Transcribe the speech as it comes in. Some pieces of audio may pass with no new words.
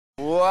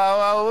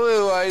Wow,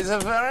 is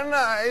very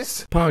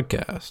nice.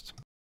 Podcast.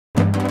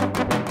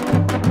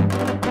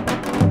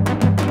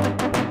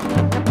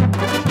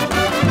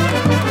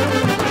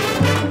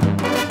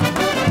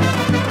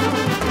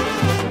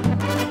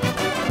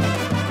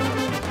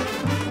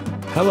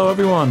 Hello,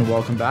 everyone.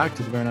 Welcome back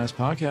to the Very Nice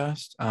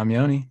Podcast. I'm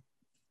Yoni.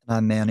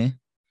 I'm Manny.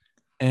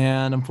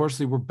 And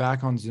unfortunately, we're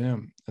back on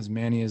Zoom as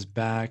Manny is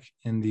back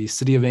in the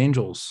City of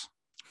Angels,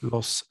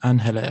 Los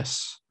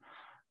Angeles.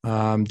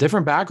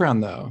 Different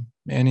background, though.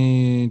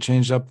 Manny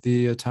changed up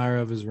the attire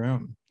of his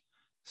room.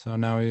 So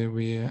now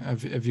we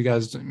if you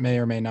guys may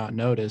or may not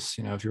notice,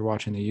 if you're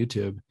watching the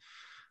YouTube,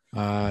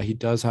 he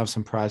does have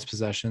some prized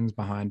possessions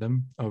behind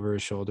him over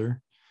his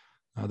shoulder.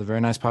 The Very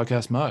Nice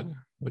Podcast mug,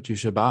 which you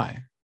should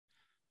buy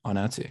on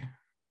Etsy.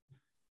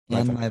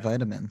 And my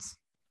vitamins.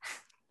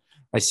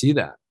 I see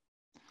that.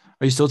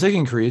 Are you still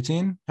taking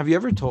creatine? Have you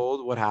ever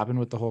told what happened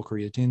with the whole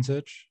creatine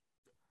sitch?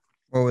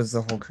 What was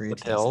the whole The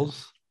creatine?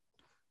 pills?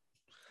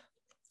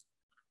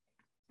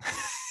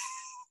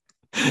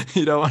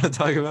 You don't want to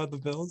talk about the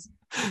pills?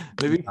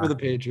 Maybe for the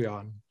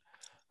Patreon.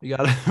 We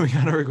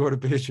gotta record a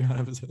Patreon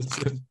episode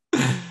soon.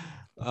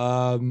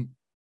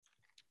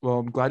 Well,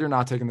 I'm glad you're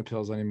not taking the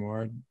pills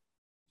anymore.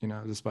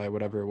 Despite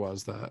whatever it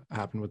was that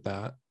happened with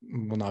that,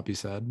 will not be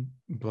said.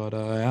 But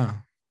yeah,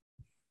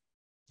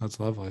 that's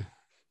lovely.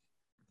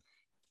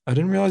 I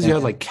didn't realize you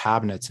had like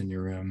cabinets in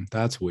your room.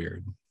 That's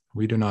weird.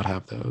 We do not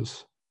have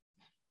those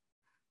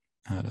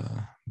at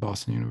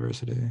Boston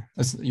University.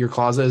 Your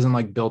closet isn't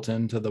like built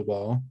into the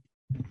wall.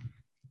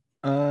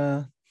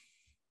 No.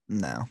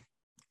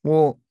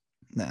 Well,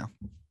 no.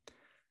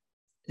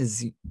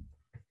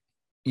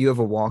 You have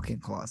a walk-in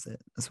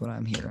closet? That's what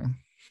I'm hearing.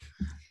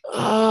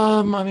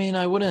 I mean,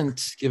 I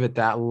wouldn't give it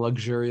that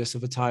luxurious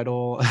of a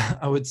title.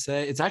 I would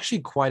say it's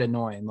actually quite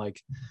annoying.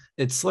 Like,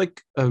 it's a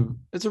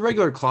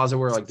regular closet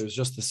where like there's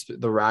just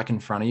the rack in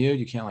front of you.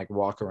 You can't like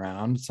walk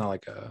around. It's not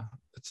like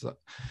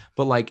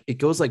but like it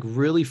goes like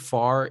really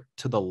far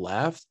to the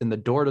left, and the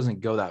door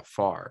doesn't go that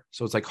far,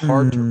 so it's like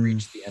hard to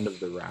reach the end of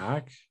the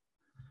rack.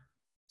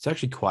 It's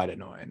actually quite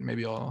annoying.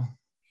 Maybe I'll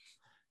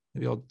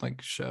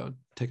like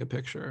take a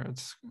picture.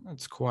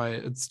 It's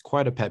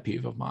quite a pet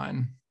peeve of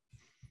mine.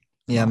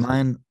 Yeah,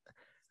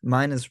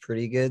 mine is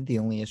pretty good. The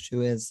only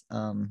issue is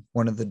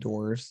one of the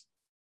doors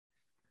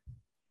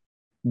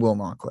will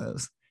not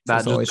close. So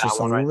it's always just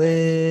a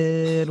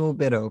little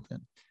bit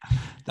open.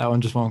 That one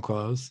just won't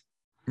close.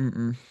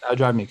 Mm-mm. That would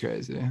drive me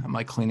crazy. I'm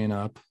like cleaning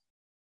up,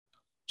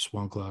 just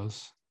won't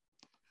close.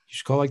 You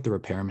should call like the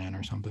repairman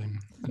or something.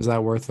 Is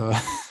that worth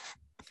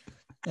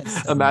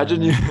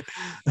imagine you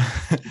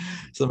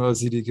some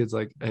OCD kid's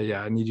like, hey,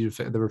 yeah, I need you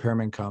to the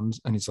repairman comes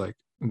and he's like,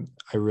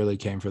 I really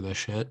came for this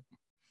shit.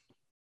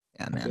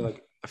 Yeah, man.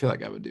 I feel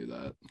like I would do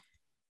that.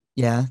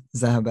 Yeah,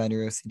 is that how bad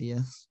your OCD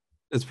is?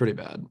 It's pretty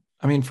bad.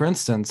 I mean, for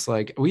instance,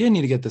 like we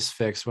need to get this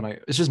fixed.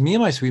 It's just me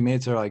and my suite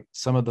mates are like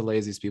some of the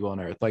laziest people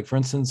on earth. Like for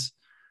instance,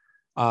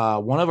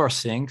 one of our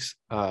sinks,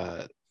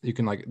 you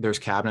can like there's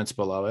cabinets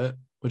below it,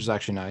 which is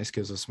actually nice,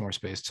 gives us more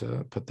space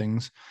to put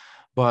things.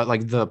 But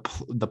like the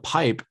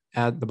pipe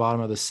at the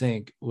bottom of the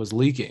sink was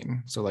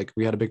leaking, so like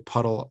we had a big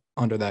puddle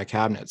under that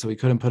cabinet, so we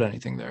couldn't put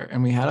anything there,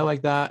 and we had it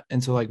like that.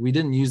 And so like we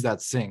didn't use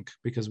that sink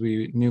because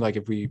we knew like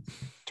if we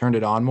turned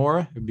it on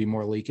more, it'd be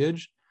more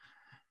leakage.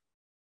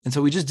 And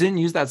so we just didn't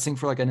use that sink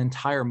for like an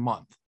entire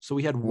month. So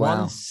we had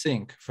one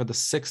sink for the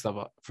six of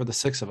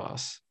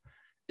us,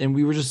 and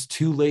we were just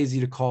too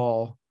lazy to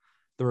call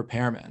the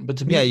repairman.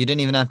 But you didn't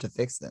even have to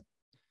fix it.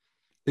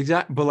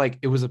 Exactly. But like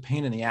it was a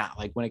pain in the ass.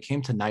 Like when it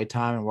came to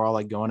nighttime and we're all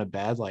like going to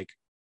bed, like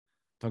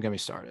don't get me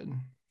started.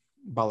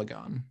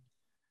 Balagan.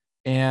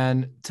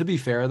 And to be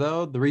fair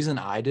though, the reason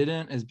I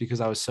didn't is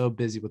because I was so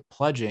busy with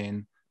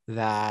pledging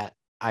that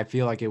I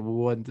feel like it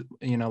would,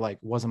 like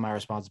wasn't my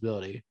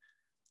responsibility.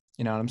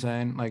 You know what I'm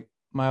saying? Like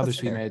my other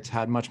suite mates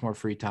had much more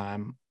free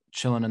time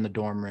chilling in the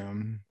dorm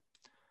room.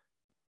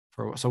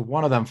 So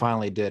one of them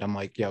finally did. I'm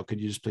like, yo,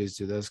 could you just please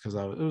do this? Because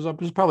I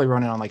was probably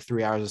running on like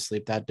 3 hours of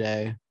sleep that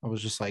day. I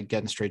was just like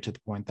getting straight to the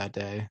point that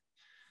day,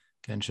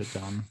 getting shit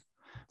done.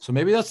 So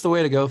maybe that's the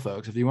way to go,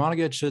 folks. If you want to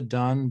get shit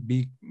done,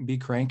 be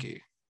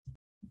cranky.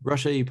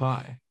 Russia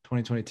pie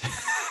 2022.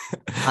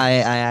 I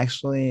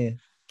actually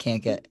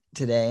can't get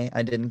today.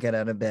 I didn't get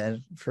out of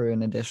bed for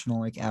an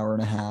additional like hour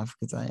and a half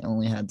because I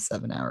only had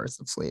 7 hours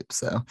of sleep.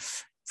 So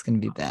it's gonna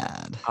be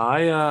bad.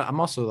 I'm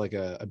also like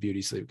a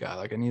beauty sleep guy.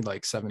 Like I need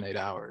like 7-8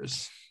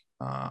 hours.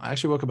 I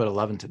actually woke up at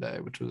 11 today,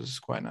 which was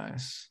quite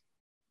nice.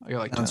 I got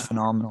like that's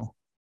phenomenal.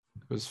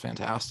 It was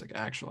fantastic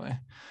actually.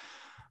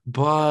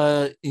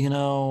 But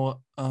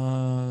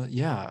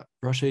yeah,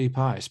 Rush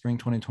Pie Spring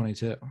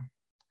 2022.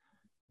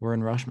 We're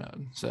in rush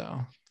mode. So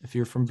if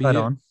you're from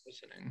BU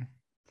listening,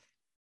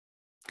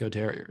 go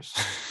Terriers.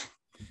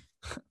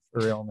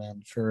 For real,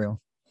 man. For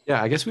real.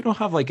 Yeah, I guess we don't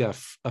have like a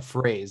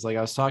phrase. Like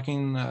I was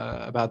talking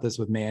about this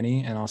with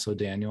Manny and also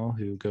Daniel,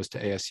 who goes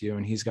to ASU,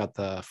 and he's got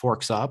the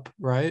forks up,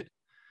 right?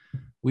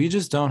 We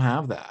just don't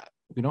have that.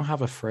 We don't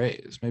have a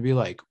phrase. Maybe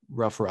like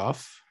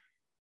rough.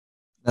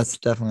 That's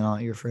definitely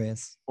not your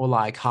phrase. Or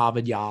like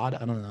Harvard Yard.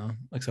 I don't know.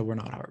 Except we're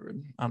not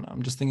Harvard. I don't know.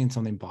 I'm just thinking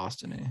something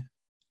Boston-y.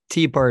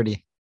 Tea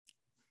party.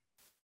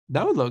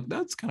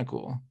 That's kind of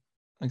cool.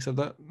 Except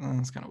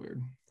that's kind of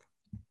weird.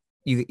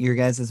 Your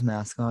guys'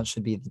 mascot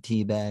should be the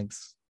tea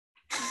bags.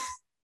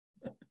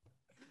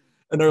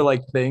 And our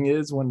like thing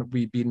is when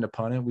we beat an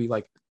opponent, we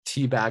like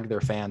teabag their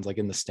fans like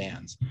in the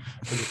stands.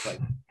 We're just like,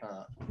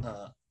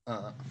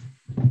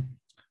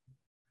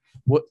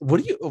 What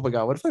do you? Oh my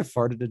god! What if I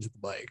farted into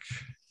the mic?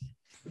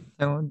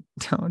 Don't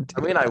do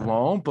I mean, I that.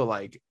 won't, but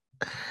like,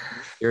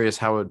 curious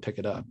how it would pick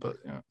it up. But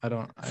I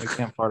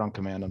can't fart on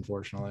command,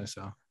 unfortunately.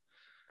 So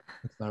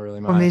it's not really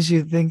What my. made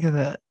you think of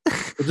that?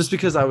 But just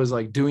because I was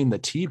like doing the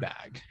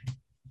teabag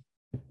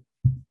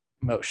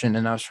motion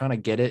and I was trying to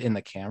get it in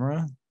the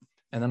camera,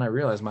 and then I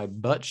realized my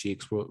butt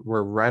cheeks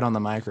were right on the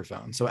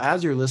microphone. So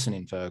as you're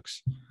listening,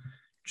 folks,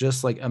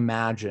 just like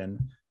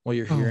imagine what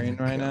you're Oh hearing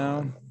my right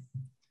now. God.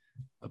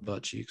 My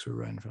butt cheeks were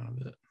right in front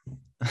of it.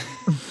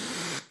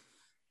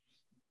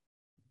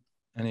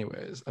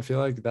 Anyways, I feel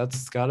like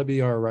that's got to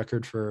be our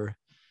record for.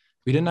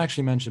 We didn't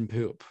actually mention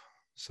poop,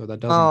 so that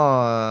doesn't.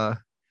 Oh,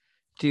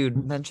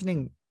 dude,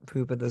 mentioning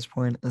poop at this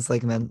point is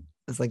like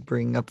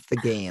bringing up the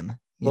game.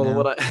 You Well, know.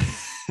 what I.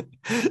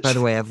 By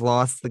the way, I've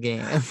lost the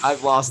game.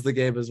 I've lost the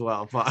game as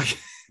well. Fuck.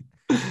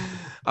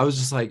 I was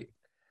just like,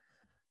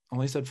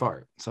 only said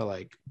fart, so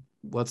like,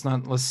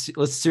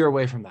 let's steer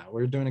away from that.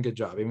 We're doing a good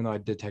job, even though I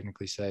did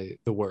technically say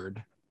the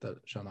word that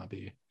shall not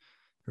be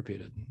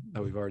repeated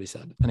that we've already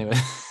said. Anyway,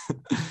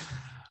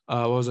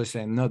 what was I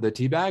saying? No, the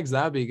tea bags,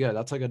 that'd be good.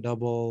 That's like a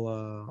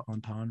double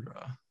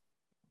entendre. I'm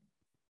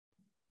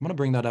gonna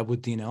bring that up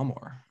with Dean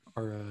Elmore,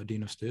 our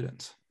dean of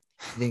students.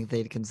 You think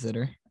they'd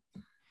consider?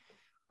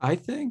 I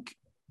think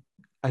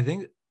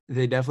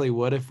they definitely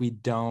would if we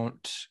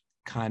don't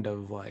kind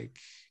of like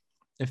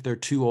if they're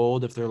too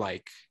old, if they're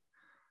like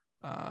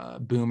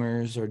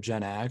boomers or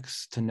Gen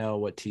X to know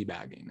what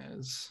teabagging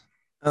is.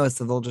 Oh,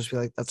 so they'll just be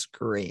like, "That's a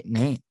great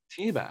name."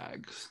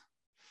 Teabags.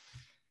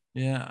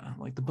 Yeah,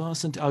 like the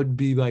Boston. I would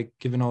be like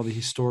given all the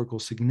historical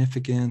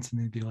significance, and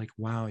they'd be like,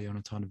 "Wow,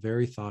 Yonatan,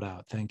 very thought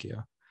out. Thank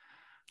you."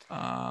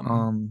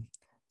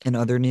 In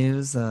other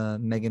news,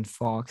 Megan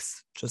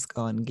Fox just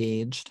got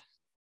engaged.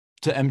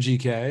 To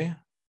MGK.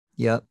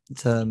 Yep,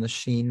 to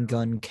Machine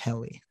Gun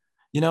Kelly.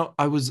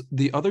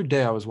 The other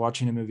day I was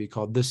watching a movie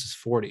called This Is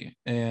 40,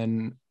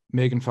 and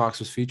Megan Fox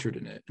was featured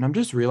in it. And I'm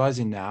just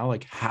realizing now,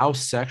 like, how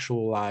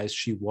sexualized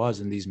she was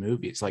in these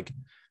movies, like,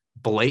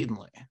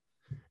 blatantly.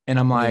 And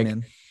I'm What do you like,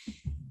 mean?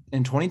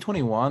 in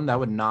 2021, that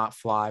would not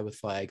fly with,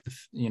 like,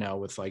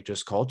 with, like,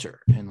 just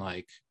culture and,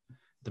 like,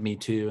 the Me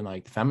Too and,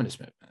 like, the feminist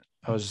movement.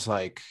 I was just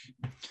like,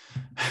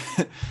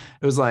 it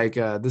was like,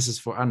 I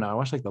don't know. I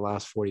watched, like, the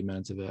last 40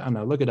 minutes of it. I don't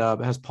know. Look it up.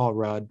 It has Paul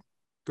Rudd.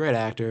 Great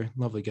actor.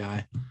 Lovely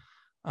guy.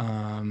 You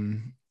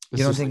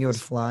don't think it would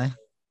fly?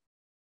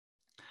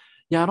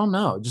 Yeah, I don't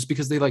know, just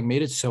because they like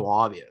made it so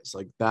obvious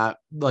like that.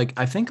 Like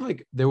I think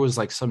like there was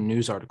like some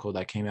news article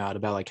that came out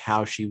about like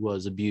how she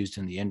was abused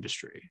in the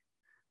industry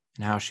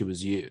and how she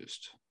was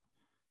used,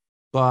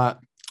 but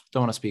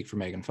don't want to speak for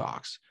Megan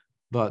Fox.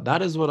 But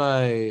that is what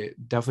I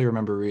definitely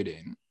remember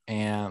reading,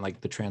 and like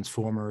the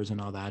Transformers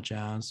and all that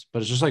jazz.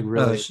 But it's just like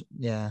really,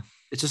 Yeah.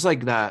 it's just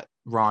like that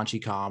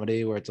raunchy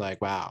comedy where it's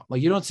like, wow,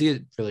 like you don't see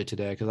it really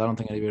today because I don't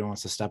think anybody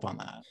wants to step on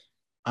that.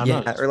 I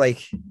don't know. Or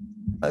like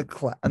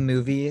a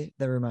movie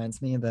that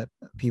reminds me that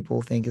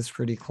people think is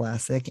pretty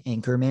classic,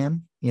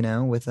 Anchorman,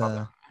 with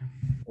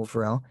Will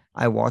Ferrell.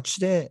 I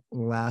watched it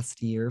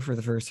last year for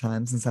the first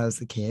time since I was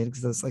a kid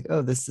because I was like,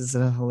 oh, this is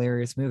a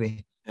hilarious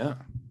movie. Yeah.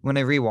 When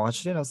I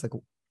rewatched it, I was like,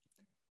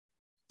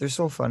 there's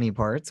still funny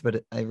parts,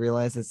 but I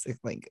realized it's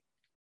like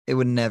it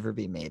would never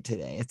be made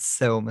today. It's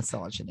so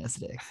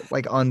misogynistic,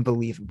 like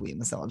unbelievably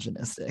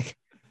misogynistic.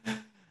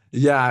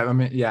 Yeah, I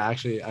mean, yeah,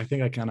 actually, I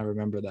think I kind of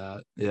remember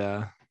that.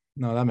 Yeah.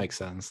 No, that makes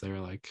sense. They were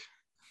like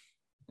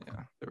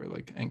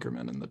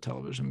anchormen in the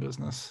television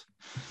business.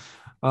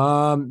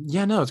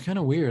 Yeah, no, it's kind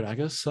of weird. I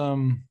guess yeah,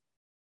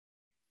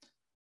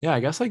 I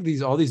guess like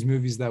all these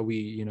movies that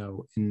we,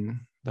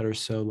 that are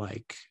so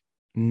like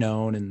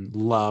known and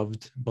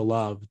beloved,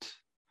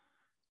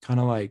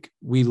 kind of like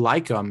we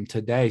like them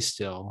today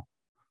still,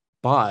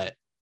 but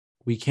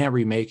we can't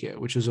remake it,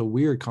 which is a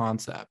weird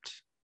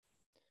concept.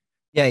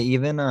 Yeah,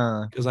 even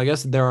because I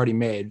guess they're already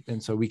made,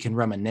 and so we can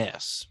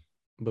reminisce,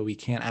 but we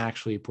can't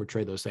actually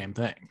portray those same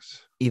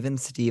things. Even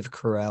Steve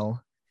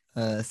Carell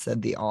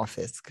said The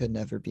Office could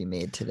never be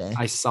made today.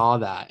 I saw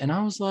that, and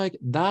I was like,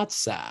 that's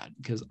sad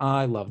because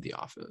I love The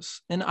Office,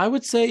 and I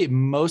would say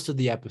most of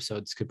the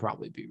episodes could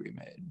probably be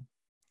remade.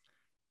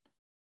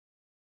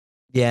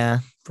 Yeah,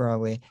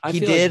 probably. I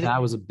He feel did. like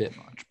that was a bit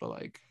much, but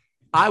like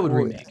I would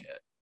remake it.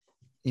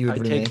 You would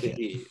I'd remake take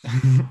the it.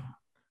 heat.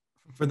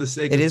 For the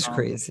sake It of is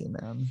comedy. crazy,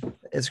 man.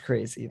 It's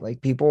crazy.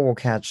 Like people will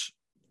catch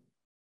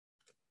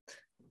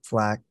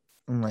flack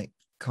and like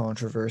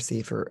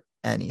controversy for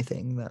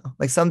anything though.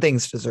 Like some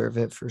things deserve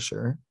it for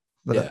sure.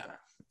 But Yeah,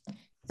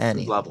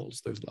 any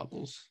there's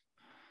levels.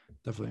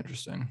 Definitely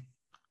interesting.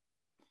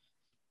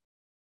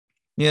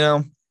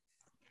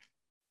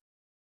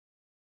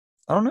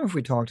 I don't know if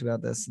we talked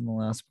about this in the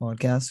last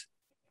podcast,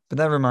 but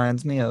that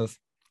reminds me of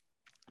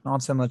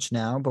not so much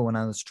now, but when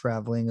I was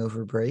traveling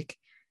over break,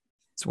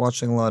 I was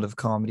watching a lot of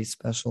comedy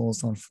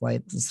specials on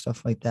flights and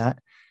stuff like that.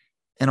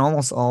 And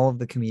almost all of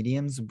the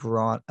comedians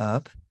brought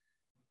up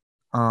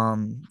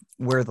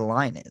where the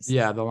line is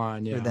Yeah, the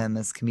line. for Yeah. them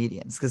as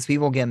comedians, because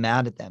people get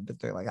mad at them, but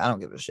they're like, I don't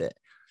give a shit.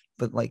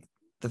 But like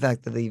the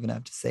fact that they even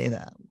have to say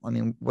that. I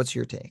mean, what's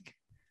your take?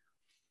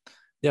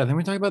 Yeah, I think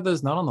we talked about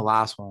this not on the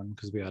last one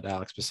because we had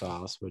Alex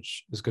Basalas,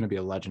 which is going to be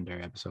a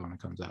legendary episode when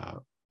it comes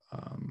out,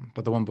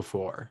 but the one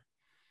before.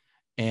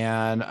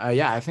 And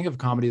yeah, I think of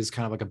comedy as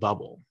kind of like a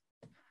bubble.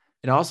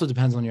 It also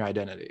depends on your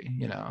identity,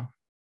 you know,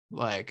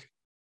 like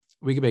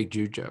we could make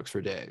Jew jokes for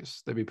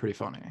days. They'd be pretty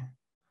funny.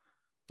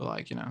 But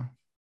like, you know,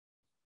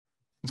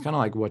 it's kind of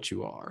like what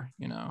you are,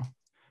 you know.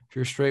 If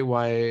you're a straight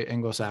white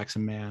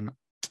Anglo-Saxon man,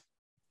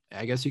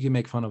 I guess you can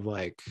make fun of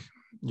like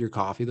your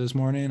coffee this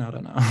morning. I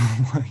don't know.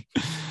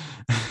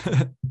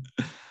 Like,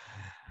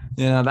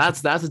 you know,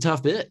 that's a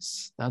tough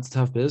biz. That's a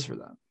tough biz for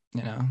them.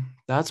 You know,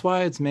 that's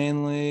why it's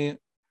mainly.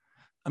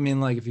 I mean,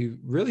 like if you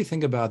really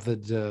think about the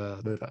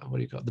what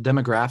do you call it? The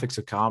demographics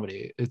of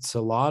comedy, it's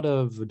a lot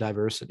of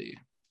diversity,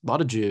 a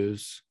lot of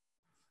Jews,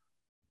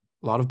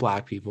 a lot of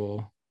Black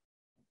people.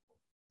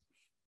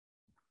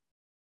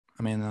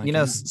 I mean, like, You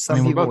know, some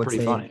we're people both would pretty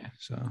say funny.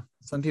 So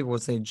some people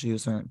would say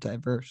Jews aren't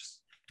diverse.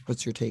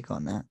 What's your take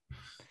on that?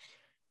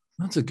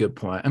 that's a good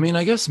point. I mean,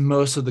 I guess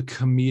most of the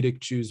comedic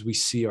Jews we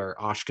see are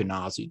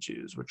Ashkenazi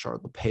Jews, which are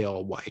the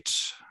pale white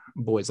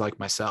boys like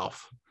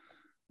myself.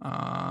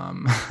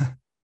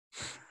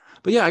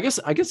 But yeah, I guess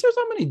there's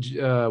not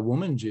many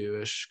woman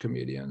Jewish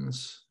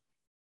comedians.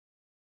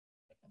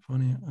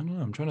 Funny, I don't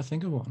know. I'm trying to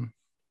think of one.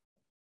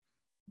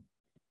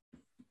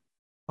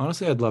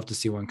 Honestly, I'd love to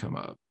see one come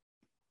up.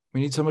 We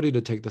need somebody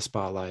to take the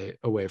spotlight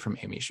away from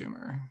Amy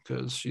Schumer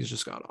because she's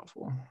just god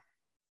awful.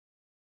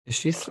 Is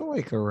she still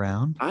like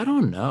around? I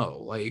don't know.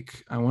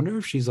 Like, I wonder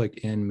if she's like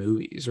in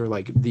movies or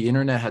like the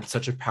internet had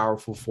such a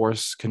powerful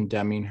force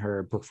condemning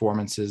her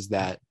performances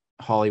that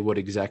Hollywood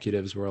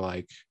executives were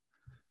like,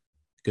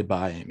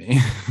 goodbye, Amy.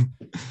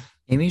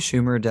 Amy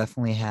Schumer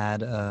definitely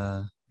had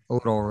a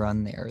little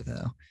run there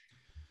though.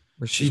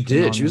 Where She she's been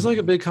did. on She was the- like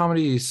a big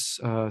Comedy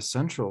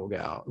Central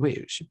gal. Wait,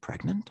 is she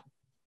pregnant?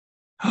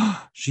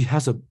 She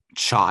has a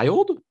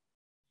child?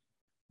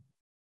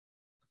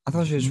 I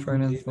thought she was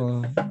pregnant.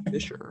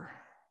 Fisher.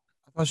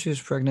 I thought she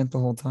was pregnant the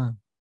whole time.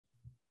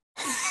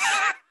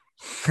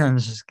 I'm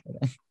just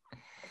kidding.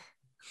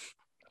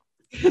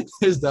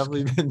 There's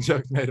definitely been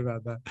jokes made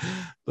about that.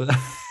 But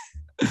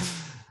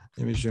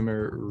Amy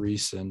Schumer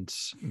recent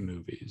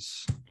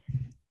movies.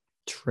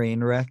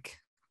 Trainwreck,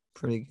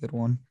 pretty good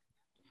one.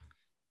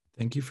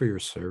 Thank you for your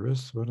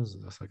service. What is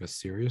this? Like a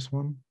serious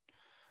one?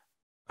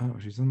 Oh,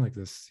 she's in like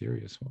this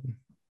serious one.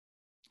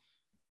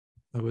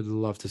 I would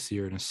love to see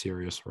her in a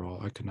serious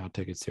role. I could not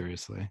take it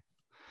seriously.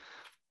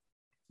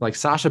 Like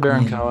Sacha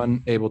Baron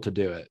Cohen, able to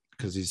do it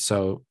because he's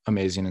so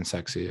amazing and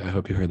sexy. I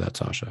hope you heard that,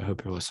 Sasha. I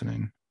hope you're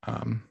listening.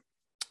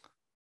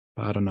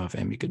 But I don't know if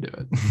Amy could do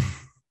it.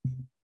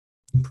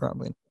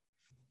 Probably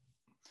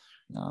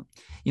not.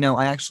 You know,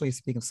 I actually,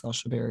 speak of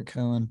Sacha Baron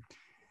Cohen,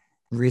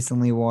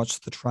 recently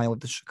watched The Trial of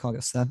the Chicago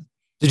 7.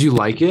 Did you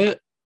like it?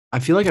 I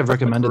feel like I've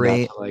recommended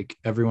Great. that to like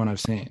everyone I've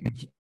seen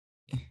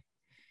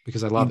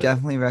because I You love it.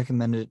 definitely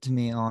recommended it to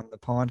me on the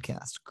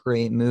podcast.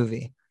 Great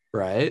movie.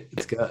 Right?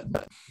 It's good.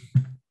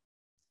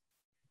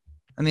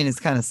 I mean, it's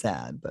kind of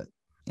sad, but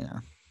you know,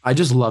 I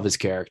just love his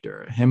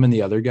character. Him and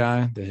the other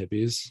guy, the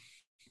hippies.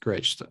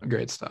 Great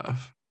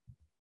stuff.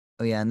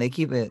 oh yeah, and they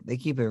keep it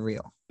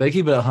real. They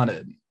keep it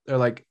 100. They're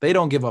like, they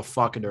don't give a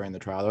fuck during the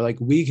trial. They're like,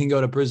 we can go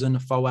to prison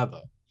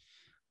forever.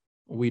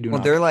 We do Well,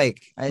 not. they're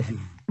like, I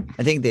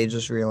think they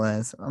just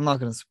realized. I'm not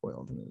going to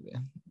spoil the movie,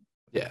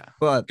 Yeah.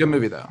 but Good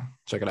movie though.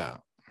 Check it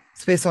out.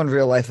 it's based on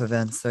real life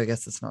events, so I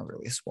guess it's not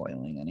really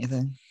spoiling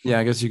anything. Yeah,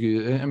 I guess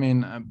you could. I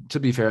mean, to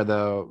be fair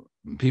though,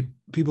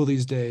 people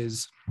these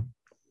days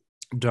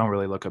don't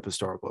really look up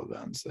historical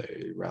events.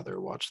 They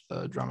rather watch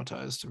the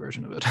dramatized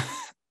version of it.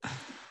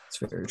 It's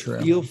very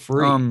true. Feel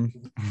free.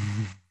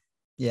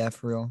 Yeah,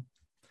 for real.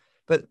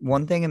 But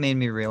one thing it made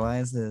me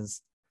realize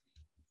is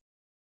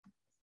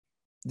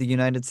the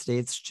United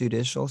States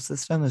judicial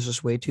system is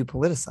just way too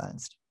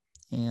politicized.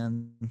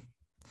 And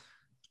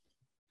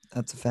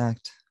that's a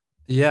fact.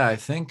 Yeah, I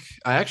think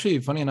I actually,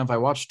 funny enough, I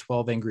watched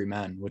 12 Angry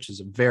Men, which is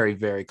a very,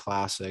 very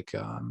classic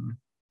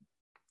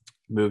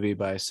movie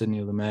by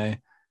Sidney Lumet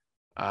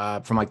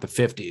from like the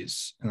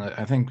 50s. And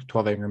I think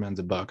 12 Angry Men's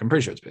a book. I'm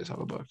pretty sure it's based off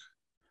a book.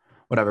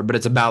 Whatever. But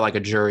it's about like a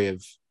jury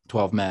of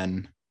 12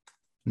 men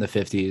in the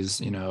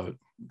 50s, you know,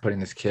 putting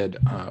this kid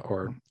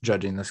or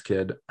judging this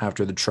kid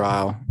after the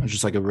trial. It was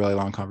just like a really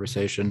long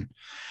conversation.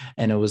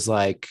 And it was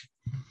like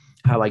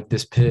how like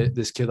this kid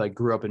like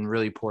grew up in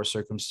really poor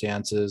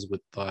circumstances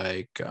with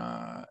like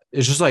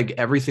it's just like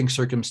everything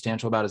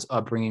circumstantial about his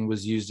upbringing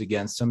was used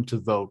against him to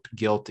vote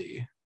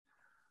guilty.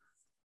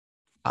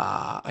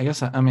 I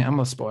guess I mean I'm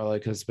gonna spoil it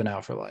because it's been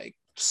out for like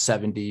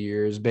 70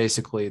 years.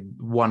 Basically,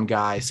 one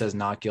guy says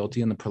not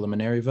guilty in the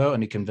preliminary vote,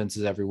 and he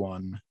convinces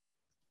everyone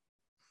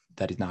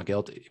that he's not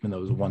guilty, even though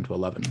it was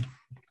 1-11.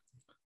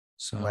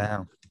 So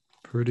Wow.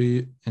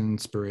 pretty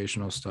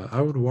inspirational stuff.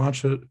 I would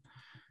watch it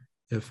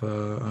if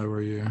I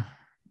were you.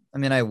 I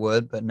mean, I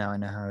would, but now I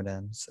know how it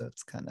ends, so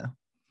it's kind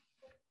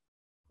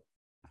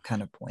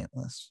of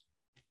pointless.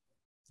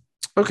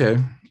 Okay,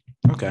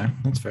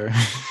 that's fair.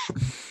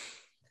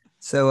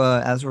 So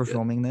as we're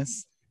filming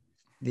this,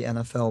 the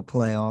NFL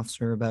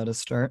playoffs are about to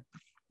start.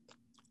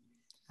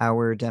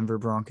 Our Denver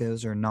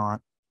Broncos are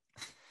not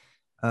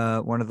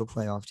one of the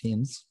playoff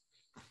teams.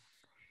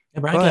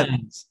 But,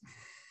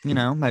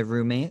 my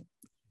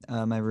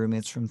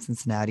roommate's from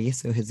Cincinnati,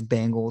 so his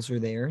Bengals are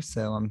there.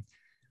 So I'm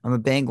a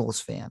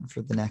Bengals fan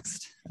for the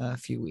next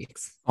few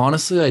weeks.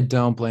 Honestly, I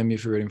don't blame you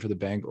for rooting for the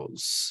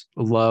Bengals.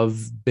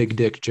 Love Big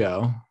Dick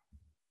Joe.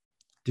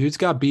 Dude's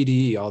got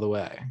BDE all the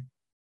way.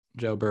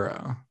 Joe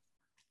Burrow.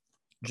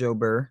 Joe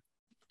Burr.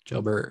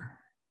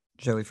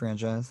 Joey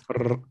franchise.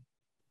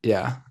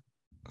 Yeah.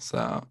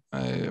 So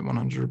I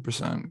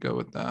 100% go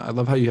with that. I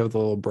love how you have the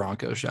little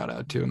Bronco shout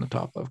out too in the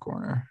top left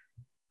corner.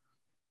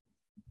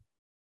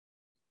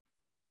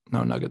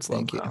 No Nuggets love.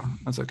 Thank you. Though.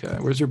 That's okay.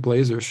 Where's your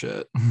Blazer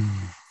shit?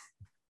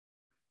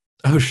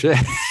 Oh shit.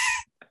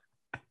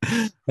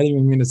 I didn't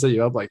even mean to set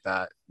you up like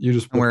that. You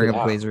just I'm wearing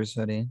a Blazers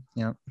hoodie.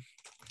 Yep.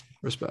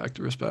 Respect.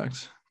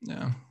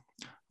 Yeah.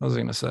 What was I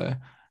gonna say?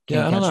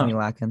 Can't catch me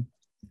lacking.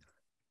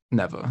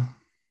 Never.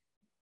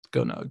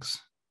 Go Nugs.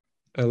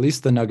 At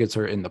least the Nuggets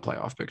are in the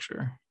playoff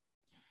picture.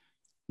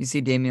 You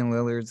see Damian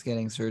Lillard's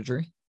getting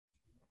surgery?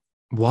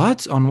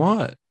 What? On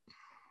what?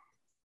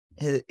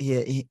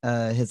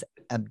 His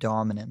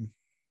abdomen.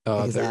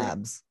 His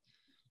abs.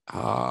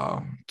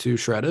 Too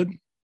shredded?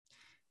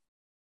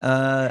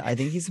 I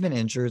think he's been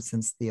injured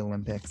since the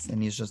Olympics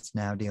and he's just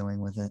now dealing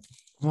with it.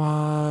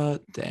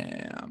 What?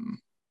 Damn.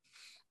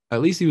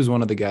 At least he was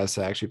one of the guys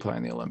to actually play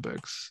in the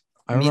Olympics.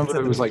 I remember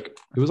it was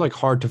like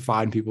hard to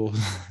find people.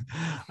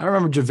 I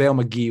remember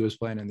JaVale McGee was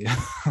playing in the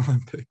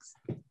Olympics.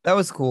 That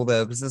was cool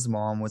though, because his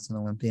mom was an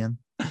Olympian.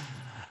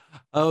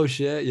 Oh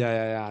shit.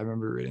 Yeah. I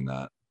remember reading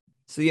that.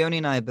 So Yoni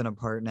and I have been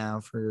apart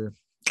now for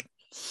a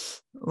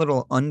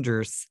little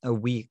under a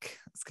week.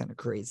 It's kind of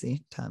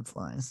crazy. Time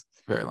flies.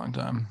 Very long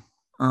time.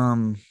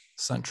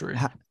 Century.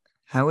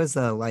 How is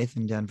life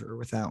in Denver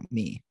without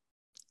me?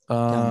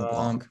 Down the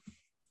block.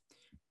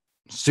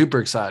 Super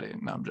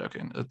exciting. No, I'm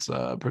joking. It's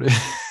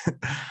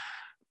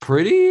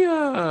pretty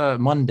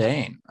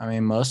mundane. I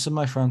mean, most of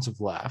my friends have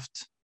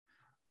left.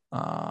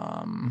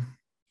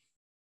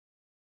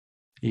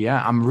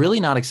 Yeah, I'm really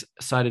not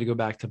excited to go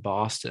back to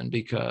Boston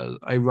because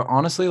I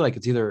honestly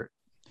it's either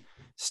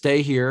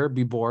stay here,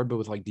 be bored, but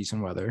with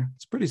decent weather.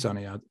 It's pretty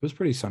sunny out. It was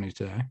pretty sunny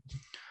today.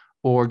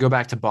 Or go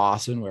back to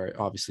Boston where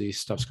obviously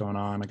stuff's going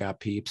on. I got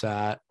peeps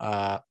at,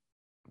 but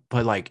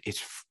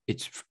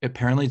it's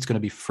apparently it's going to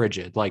be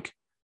frigid. BU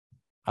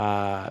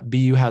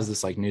has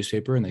this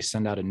newspaper and they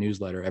send out a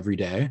newsletter every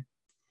day.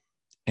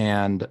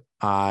 And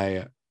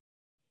I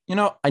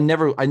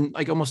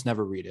almost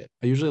never read it.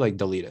 I usually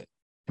delete it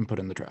and put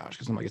it in the trash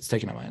because I'm it's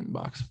taking up my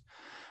inbox.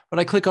 But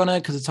I click on it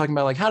because it's talking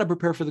about how to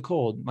prepare for the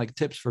cold,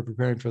 tips for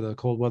preparing for the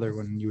cold weather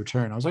when you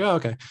return. I was like, oh,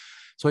 okay.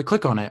 So I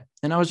click on it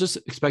and I was just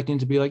expecting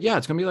to be yeah,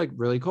 it's going to be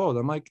really cold.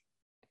 I'm I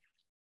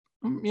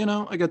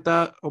get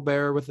that. I'll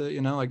bear with it.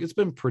 It's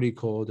been pretty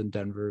cold in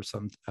Denver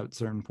at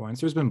certain points.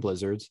 There's been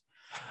blizzards,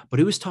 but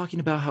it was talking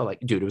about how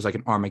dude, it was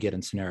an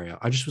Armageddon scenario.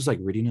 I just was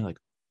reading it.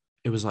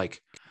 It was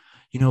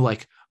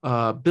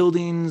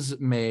buildings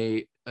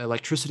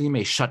electricity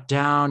may shut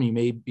down. You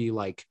may be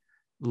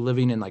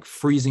living in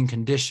freezing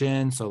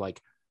conditions. So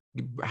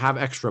have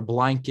extra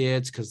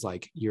blankets because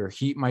your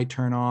heat might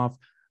turn off.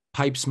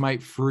 Pipes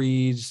might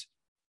freeze,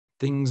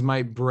 things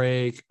might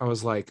break. I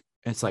was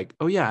it's oh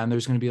yeah, and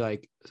there's going to be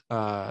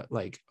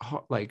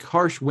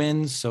harsh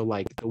winds. So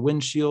the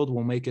windshield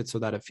will make it so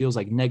that it feels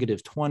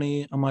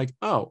 -20. I'm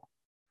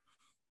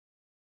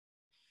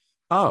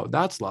oh,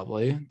 that's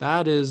lovely.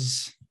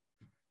 That's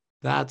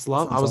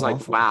love. I was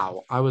awful.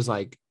 wow. I was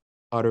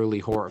utterly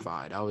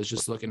horrified. I was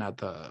just looking at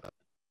the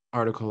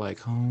article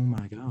oh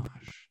my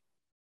gosh.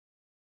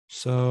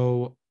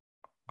 So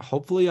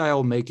hopefully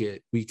I'll make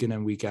it week in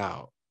and week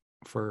out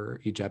for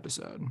each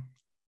episode.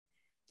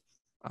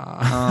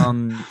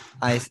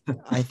 I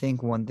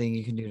think one thing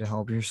you can do to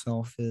help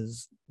yourself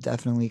is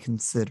definitely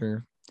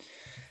consider,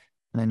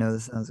 and I know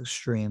this sounds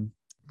extreme,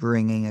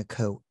 bringing a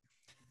coat.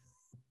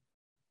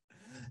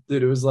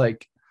 Dude, it was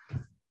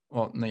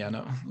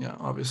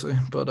obviously,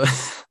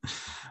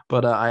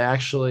 but I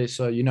actually,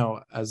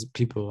 so as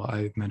people,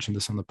 I mentioned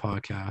this on the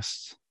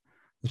podcast,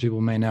 as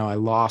people may know, I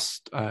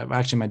lost.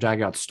 Actually, my jacket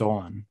got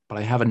stolen, but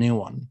I have a new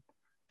one.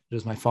 It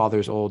is my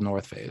father's old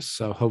North Face,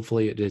 so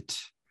hopefully it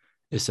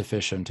is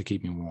sufficient to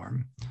keep me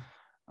warm.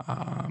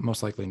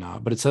 Most likely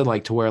not, but it said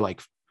to wear a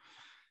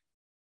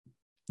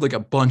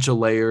bunch of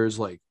layers.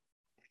 I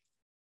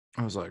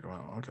was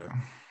well, okay,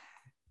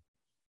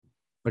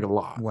 a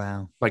lot.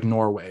 Wow,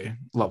 Norway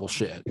level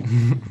shit.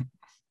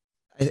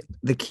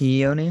 The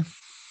key, Yoni,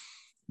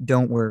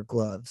 don't wear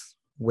gloves,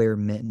 wear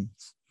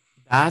mittens.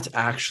 That's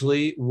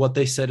actually what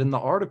they said in the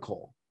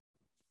article.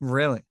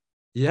 Really?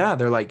 Yeah,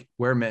 they're like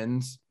wear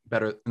mittens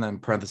better, and then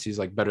parentheses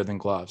like better than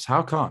gloves.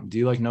 How come? Do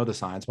you like know the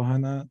science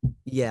behind that?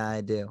 Yeah,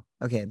 I do.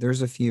 Okay,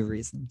 there's a few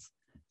reasons,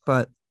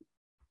 but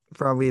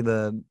probably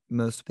the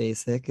most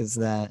basic is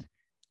that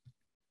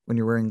when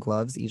you're wearing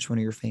gloves, each one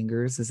of your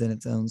fingers is in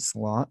its own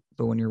slot.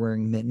 But when you're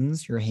wearing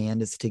mittens, your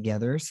hand is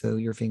together, so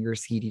your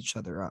fingers heat each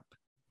other up.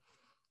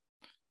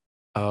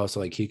 Oh, so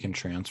like he can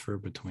transfer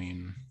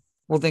between.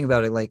 Well, think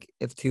about it. Like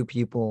if two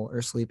people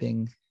are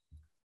sleeping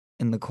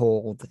in the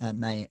cold at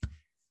night,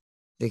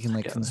 they can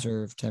like Together.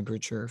 conserve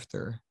temperature if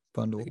they're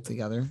bundled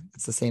together.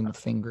 It's the same with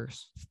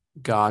fingers.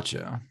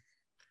 Gotcha.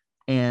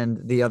 And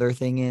the other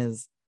thing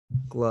is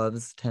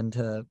gloves tend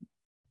to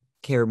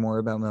care more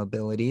about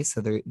mobility,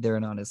 so they're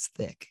not as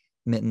thick.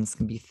 Mittens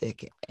can be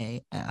thick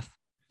AF.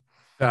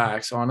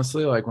 Facts.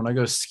 Honestly, like when I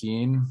go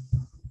skiing,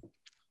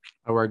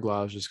 I wear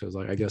gloves just because,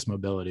 like, I guess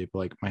mobility, but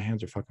like my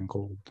hands are fucking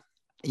cold.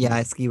 Yeah,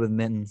 I ski with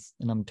mittens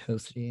and I'm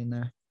toasty in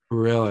there.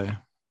 Really?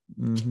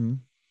 Mm-hmm.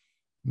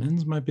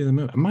 Men's might be the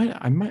move.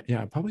 I might,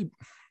 yeah, probably.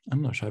 I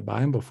don't know. Should I buy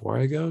them before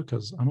I go?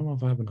 Because I don't know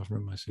if I have enough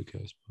room in my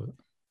suitcase, but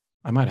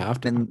I might have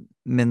to. And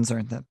mittens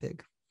aren't that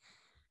big.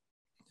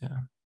 Yeah.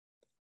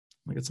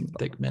 I get some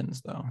thick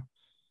men's though.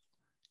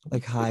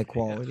 Like high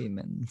quality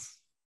mittens.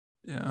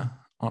 Yeah.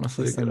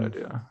 Honestly, a good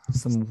idea.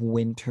 Some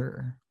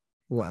winter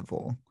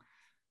level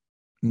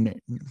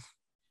mittens.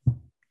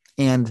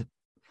 And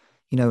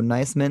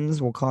nice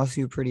mittens will cost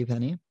you a pretty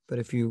penny, but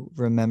if you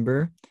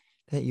remember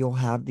that you'll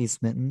have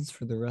these mittens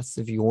for the rest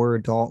of your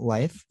adult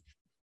life,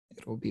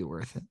 it'll be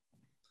worth it.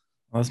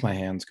 Unless my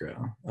hands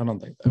grow. I don't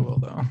think they will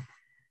though.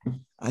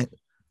 I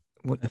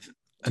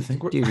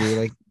think we're dude,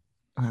 you're like,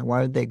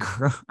 why would they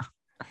grow?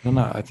 I don't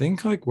know. I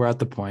think like we're at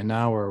the point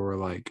now where we're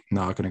like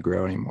not gonna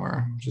grow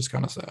anymore, which is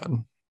kind of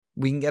sad.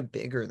 We can get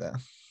bigger though.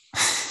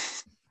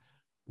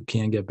 We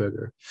can't get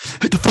bigger.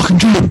 Hit the fucking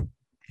gym.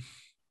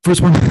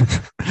 First one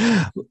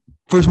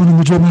in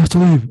the gym has to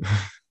leave.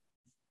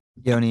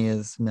 Yoni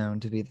is known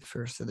to be the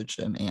first to the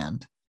gym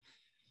and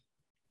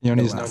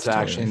Yoni's known to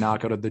actually not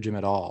go to the gym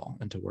at all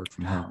and to work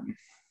from home.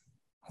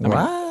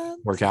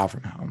 Work out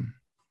from home.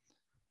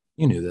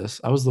 You knew this.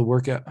 I was the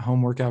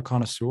home workout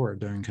connoisseur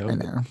during COVID. I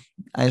know.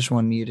 I just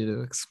wanted you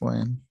to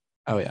explain.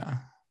 Oh yeah.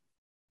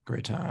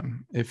 Great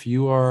time. If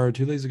you are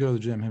too lazy to go to the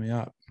gym, hit me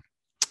up.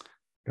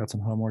 Got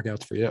some home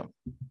workouts for you.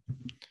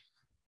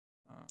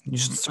 You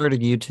should start a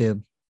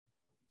YouTube.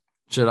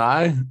 Should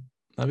I?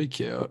 That'd be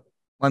cute.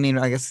 I mean,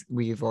 I guess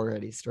we've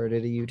already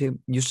started a YouTube.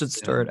 You should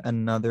start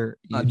another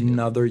YouTube.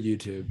 Another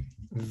YouTube.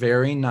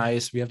 Very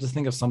nice. We have to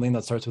think of something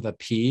that starts with a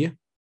P,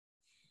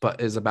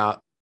 but is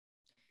about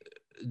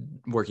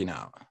working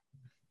out.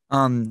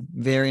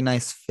 Very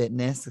nice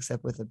fitness,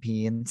 except with a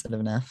P instead of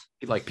an F.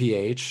 Like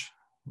PH.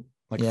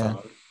 Like yeah.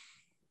 phone.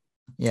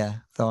 Yeah.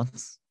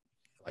 Thoughts?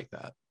 Like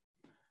that.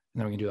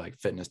 And then we can do like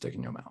fitness dick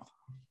in your mouth.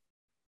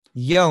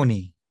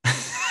 Yoni.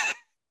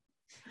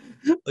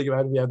 Like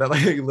imagine we have that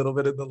like a little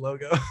bit in the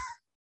logo.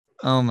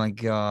 Oh my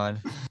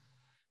god.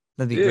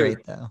 That'd be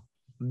great though.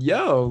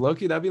 Yo,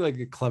 Loki, that'd be like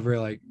a clever,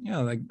 like,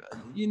 like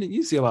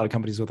you see a lot of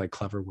companies with like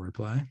clever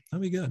wordplay.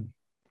 That'd be good.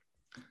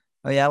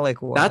 Oh yeah,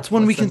 like what? That's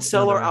when we can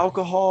sell our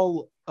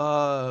alcohol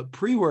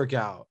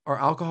pre-workout, our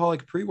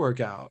alcoholic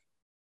pre-workout.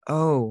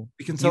 Oh,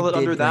 we can sell it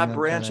under that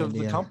branch of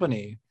the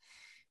company.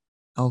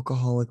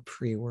 Alcoholic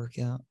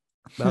pre-workout.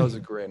 That was a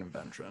great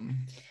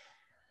invention.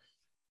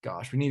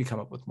 Gosh, we need to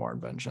come up with more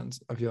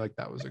inventions. I feel like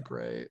that was a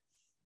great.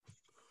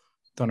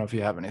 Don't know if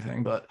you have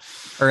anything, but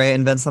all right,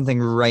 invent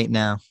something right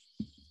now.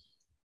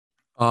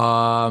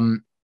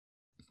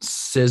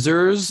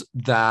 Scissors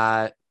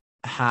that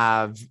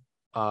have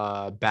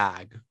a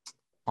bag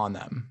on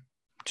them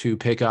to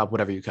pick up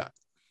whatever you cut.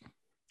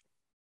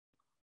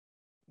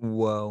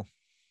 Whoa,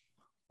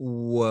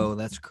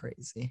 that's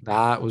crazy.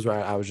 That was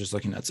right. I was just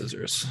looking at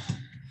scissors.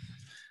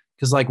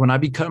 Because like when I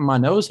be cutting my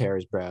nose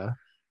hairs, bruh,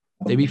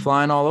 they be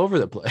flying all over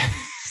the place.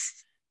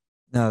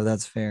 No,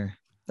 that's fair.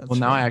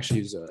 Now I actually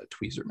use a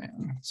tweezer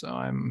man. So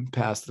I'm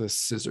past the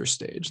scissor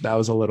stage. That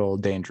was a little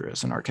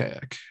dangerous and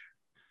archaic.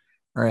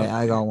 All right,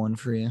 I got one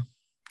for you.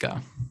 Go.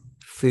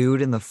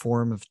 Food in the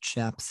form of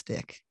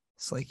chapstick.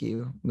 It's like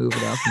you move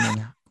it up and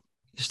then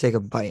just take a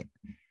bite.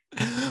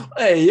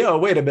 Hey, yo,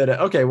 wait a minute.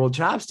 Okay, well,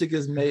 chapstick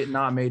is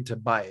not made to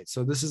bite.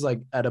 So this is like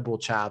edible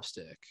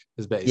chapstick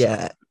is basically.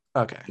 Yeah.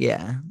 Okay.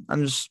 Yeah.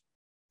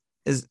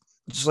 It's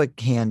just like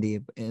candy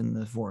in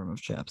the form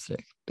of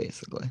chapstick,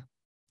 basically.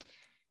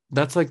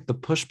 That's like the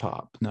push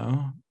pop,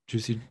 no?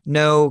 Juicy.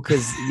 No,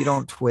 because you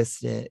don't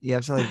twist it. You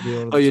have to like be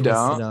able to. Oh, you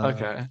don't?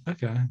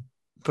 Okay.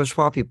 Push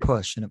pop, you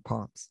push and it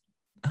pops.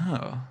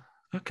 Oh,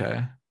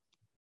 okay.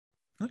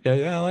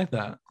 Okay, yeah, I like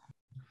that.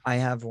 I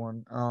have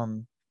one.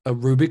 A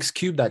Rubik's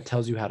Cube that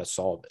tells you how to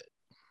solve it.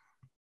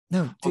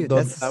 No, dude,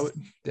 that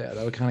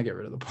would kind of get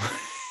rid of the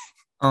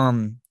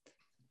point.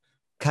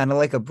 Kind of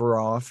like a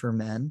bra for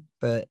men,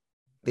 but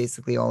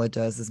basically all it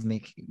does is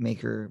make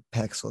your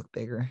pecs look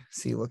bigger,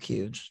 so you look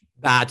huge.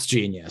 That's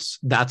genius.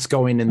 That's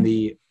going in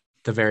the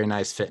the Very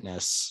Nice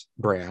Fitness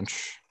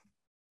branch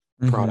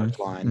product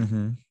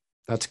line.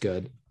 That's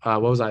good.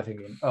 What was I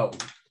thinking? Oh,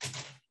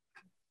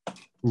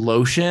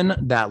 lotion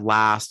that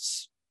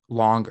lasts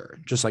longer.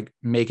 Just like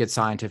make it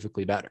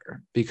scientifically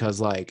better, because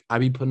like I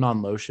be putting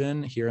on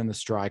lotion here in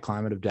this dry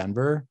climate of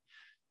Denver,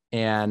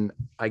 and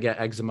I get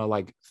eczema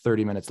like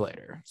 30 minutes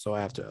later, so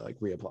I have to like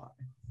reapply.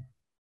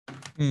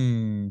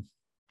 I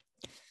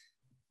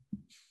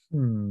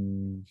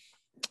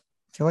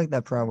feel like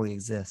that probably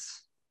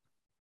exists.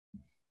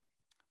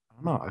 I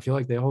don't know. I feel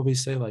like they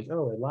always say like,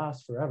 oh, it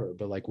lasts forever,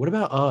 but like, what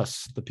about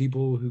us, the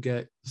people who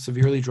get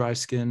severely dry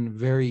skin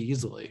very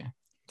easily?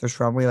 There's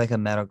probably like a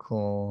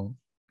medical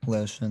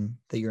lotion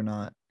that you're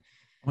not.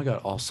 Oh my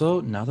God.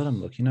 Also, now that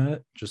I'm looking at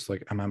it, just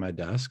like I'm at my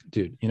desk,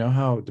 dude, you know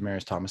how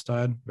Demarius Thomas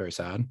died? Very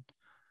sad.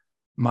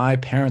 My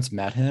parents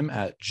met him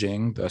at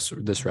Jing,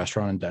 this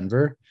restaurant in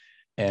Denver,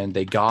 and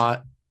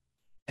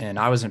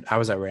I was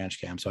at ranch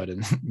camp, so I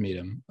didn't meet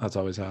him. That's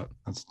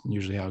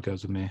usually how it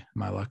goes with me,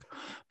 my luck.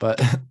 But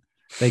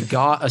they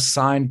got a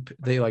signed,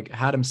 they like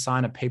had him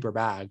sign a paper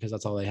bag because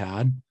that's all they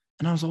had.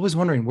 And I was always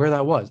wondering where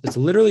that was. It's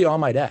literally on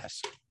my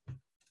desk.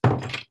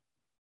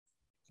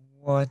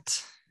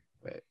 What?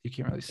 Wait, you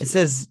can't really see. It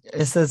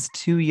says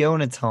to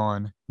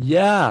Yonatan.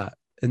 Yeah.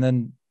 And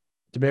then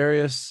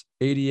Demarius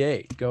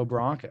 88, go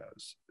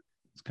Broncos.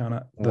 It's kind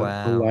of the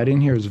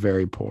lighting here is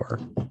very poor.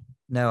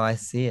 No, I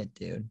see it,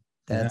 dude.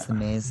 That's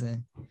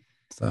amazing.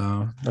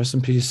 So rest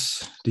in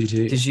peace,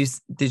 DT.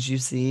 Did you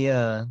see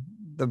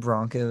the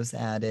Broncos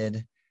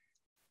added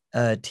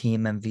a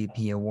team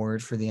MVP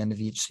award for the end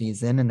of each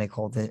season, and they're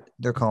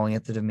calling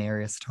it the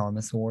Demarius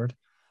Thomas Award?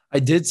 I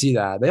did see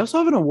that. They also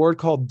have an award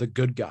called the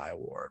Good Guy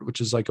Award,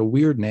 which is like a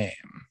weird name.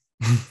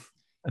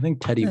 I think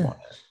Teddy won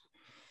it.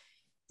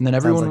 And then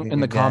everyone in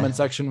the comment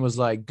section was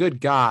like, good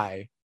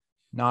guy,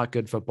 not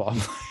good football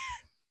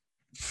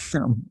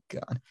player. Oh my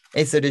God.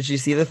 Hey, so did you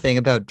see the thing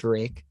about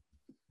Drake?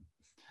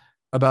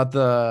 About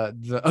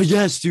the oh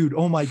yes, dude.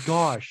 Oh my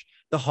gosh.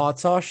 The hot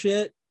sauce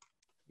shit.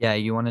 Yeah,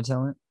 you want to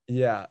tell it?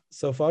 Yeah.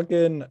 So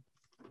fucking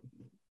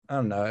I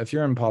don't know. If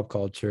you're in pop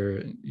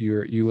culture,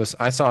 you listen.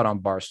 I saw it on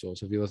Barstool.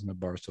 So if you listen to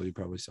Barstool, you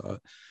probably saw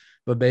it.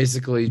 But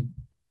basically,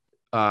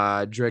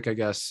 Drake, I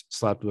guess,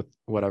 slept with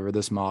whatever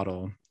this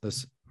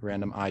this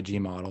random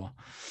IG model,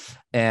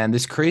 and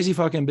this crazy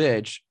fucking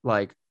bitch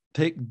like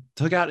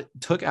took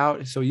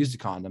out. So he used a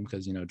condom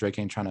because Drake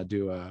ain't trying to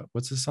do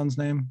what's his son's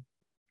name?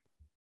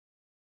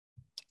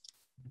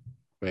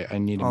 Wait, I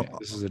need to make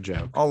this is a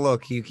joke. Oh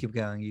look, you keep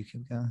going.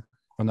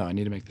 Oh no, I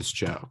need to make this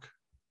joke.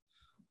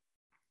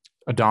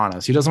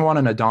 Adonis. He doesn't want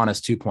an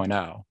Adonis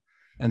 2.0.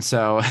 And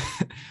so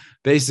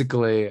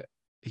basically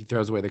he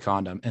throws away the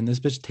condom, and this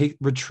bitch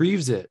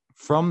retrieves it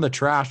from the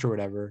trash or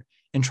whatever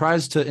and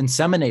tries to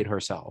inseminate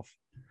herself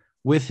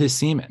with his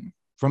semen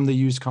from the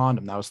used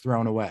condom that was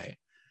thrown away.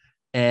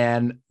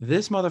 And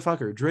this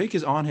motherfucker, Drake,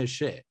 is on his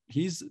shit.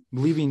 He's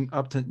leaving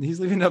up to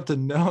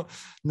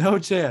no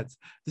chance.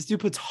 This dude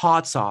puts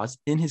hot sauce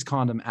in his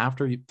condom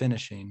after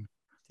finishing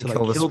to like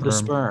kill the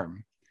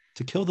sperm.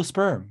 To kill the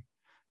sperm.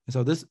 And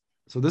so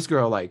this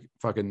girl like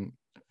fucking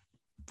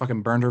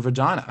burned her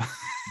vagina.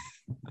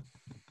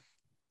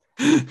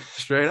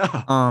 Straight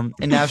up.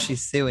 And now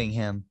she's suing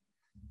him.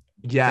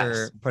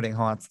 Yes. For putting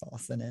hot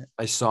sauce in it.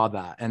 I saw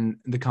that. And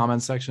the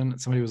comment section,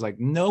 somebody was like,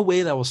 no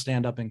way that will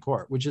stand up in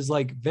court, which is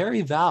like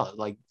very valid.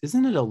 Like,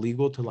 isn't it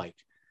illegal to like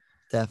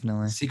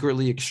definitely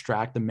secretly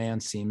extract the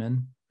man's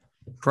semen?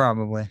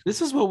 Probably.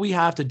 This is what we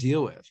have to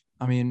deal with.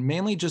 I mean,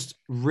 mainly just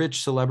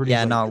rich celebrities.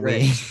 Yeah, not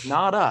we.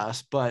 Not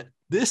us, but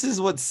this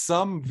is what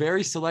some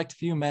very select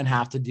few men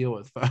have to deal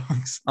with,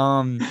 folks.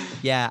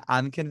 Yeah,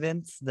 I'm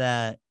convinced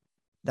that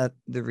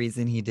the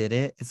reason he did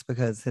it is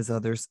because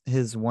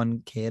his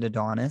one kid,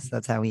 Adonis,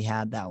 that's how he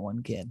had that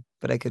one kid.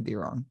 But I could be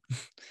wrong.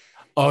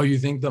 Oh, you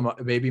think the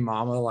baby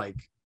mama like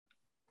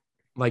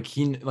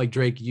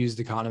Drake used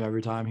the condom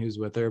every time he was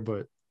with her?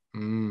 But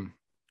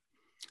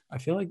I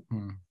feel like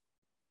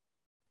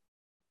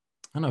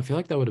I don't know. I feel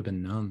like that would have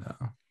been known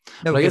though.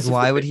 No, because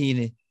why would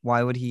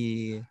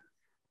he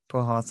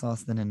put hot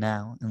sauce in it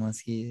now unless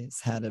he's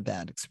had a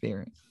bad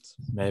experience?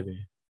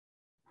 Maybe.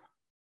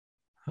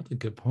 That's a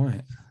good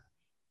point.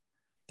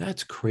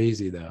 That's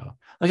crazy though.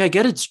 Like I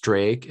get it's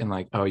Drake and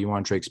like, oh, you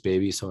want Drake's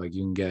baby, so like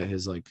you can get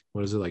his like,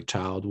 what is it, like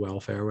child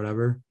welfare or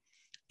whatever.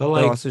 But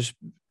like also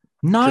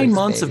 9 Drake's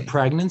months baby. Of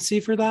pregnancy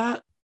for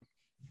that.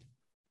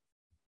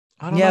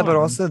 I don't know. But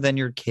also then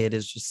your kid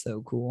is just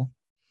so cool.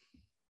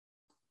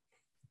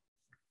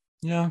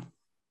 Yeah.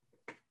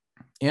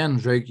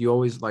 And Drake, you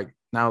always like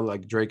now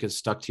like Drake is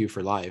stuck to you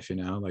for life,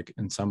 like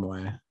in some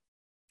way.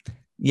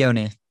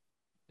 Yoni.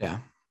 Yeah.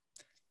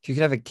 If you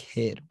could have a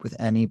kid with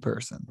any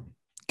person,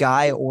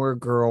 guy or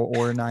girl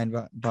or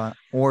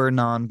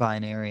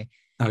non-binary.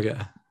 Okay.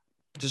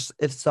 Just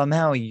if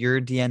somehow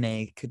your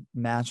DNA could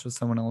match with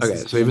someone else's.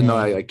 Okay, so even though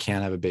I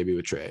can't have a baby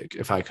with Drake,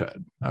 if I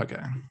could.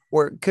 Okay.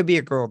 Or it could be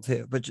a girl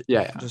too, but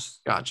yeah.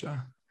 Just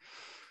gotcha.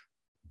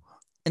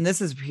 And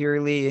this is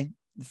purely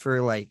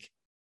for like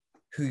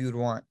who you'd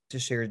want to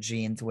share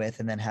genes with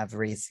and then have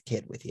raise a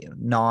kid with you,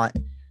 not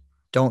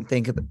don't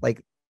think of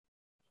like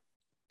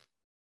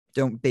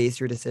don't base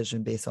your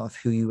decision based off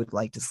who you would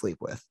like to sleep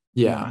with.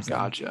 You know what Yeah, I'm saying?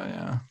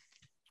 gotcha.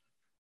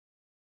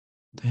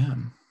 Yeah.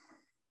 Damn.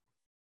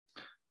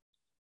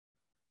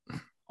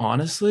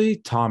 Honestly,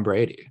 Tom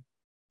Brady.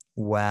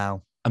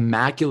 Wow.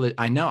 Immaculate.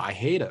 I know. I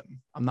hate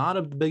him. I'm not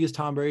the biggest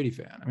Tom Brady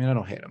fan. I mean, I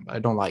don't hate him, but I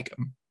don't like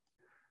him.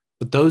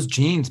 But those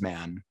genes,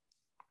 man,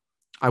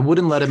 I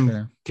wouldn't let him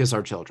Sure. kiss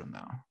our children,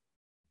 though.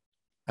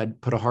 I'd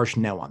put a harsh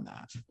no on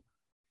that.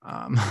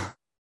 Um,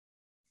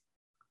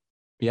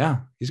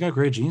 yeah, he's got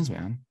great genes,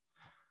 man.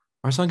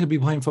 Our son could be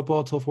playing football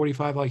until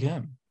 45 like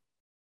him.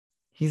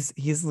 He's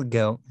the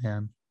goat,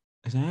 man.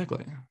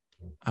 Exactly.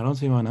 I don't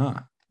see why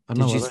not. I don't Did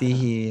know you whether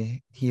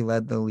see he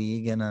led the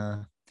league in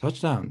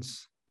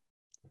touchdowns.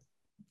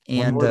 One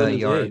and more than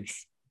his yards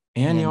age.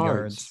 And and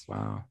yards.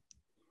 Wow.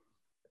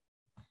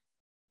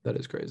 That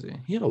is crazy.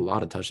 He had a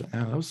lot of touchdowns.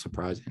 Yeah, that was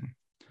surprising.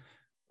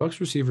 Bucks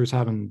receivers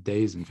having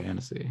days in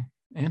fantasy.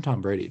 And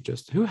Tom Brady.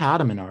 Just who had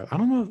him in our? I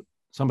don't know.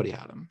 Somebody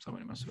had him.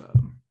 Somebody must have had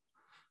him.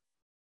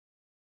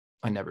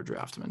 I never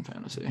draft him in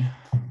fantasy.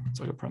 It's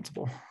like a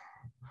principle.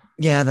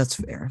 Yeah, that's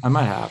fair. I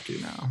might have to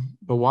now.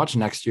 But watch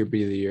next year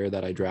be the year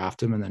that I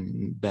draft him,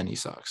 and then he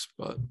sucks.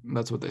 But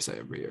that's what they say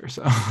every year.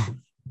 So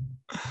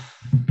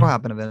It'll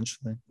happen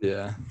eventually.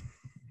 yeah.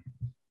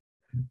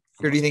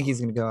 Or do you think he's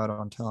going to go out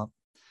on top?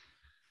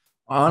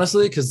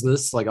 Honestly, because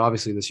this, like,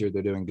 obviously this year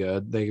they're doing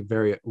good. They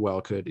very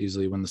well could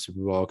easily win the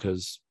Super Bowl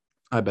because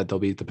I bet they'll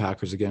beat the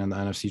Packers again in the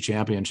NFC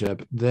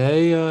Championship.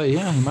 Yeah,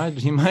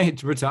 he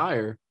might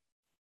retire.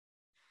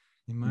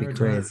 He might Be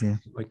retire crazy.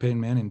 like Peyton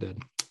Manning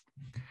did.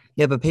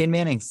 Yeah, but Peyton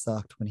Manning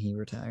sucked when he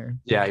retired.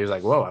 Yeah, he was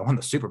like, "Whoa, I won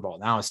the Super Bowl.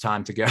 Now it's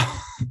time to go."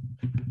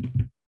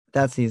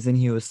 That season,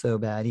 he was so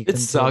bad. He It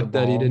couldn't throw the sucked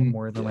that he ball didn't-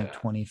 more than like yeah.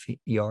 20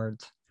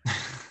 yards.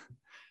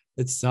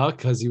 It sucked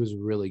because he was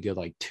really good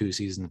like 2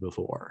 seasons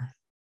before,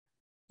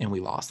 and we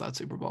lost that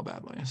Super Bowl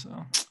badly.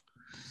 So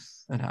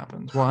it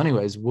happens. Well,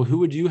 anyways, who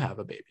would you have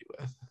a baby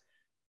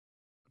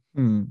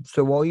with?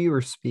 So while you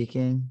were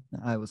speaking,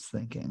 I was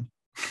thinking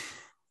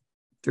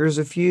there's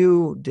a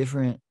few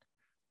different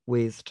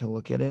ways to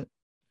look at it.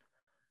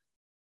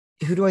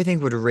 Who do I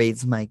think would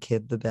raise my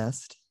kid the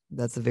best?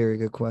 That's a very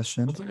good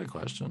question. That's a good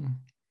question.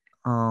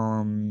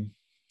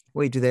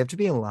 Wait, do they have to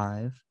be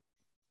alive?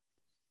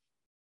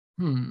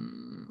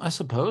 I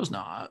suppose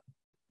not.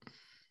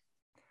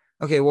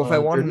 Okay, well, if I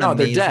want an they're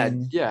amazing,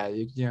 dead.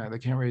 Yeah, they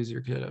can't raise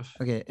your kid if.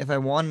 Okay, if I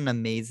want an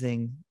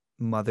amazing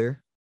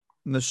mother,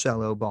 Michelle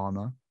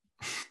Obama.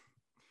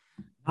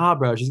 Ah,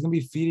 bro, she's gonna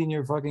be feeding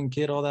your fucking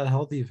kid all that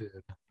healthy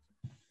food.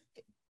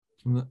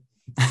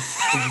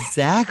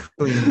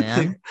 Exactly,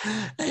 man.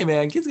 Hey,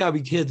 man, kids gotta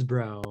be kids,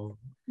 bro.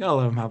 You gotta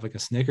let them have like a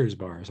Snickers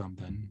bar or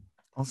something.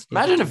 I'll stick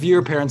Imagine to if it.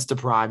 your parents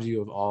deprived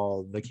you of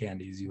all the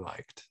candies you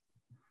liked.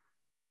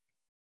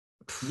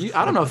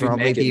 I don't know if you'd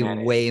Probably make it, be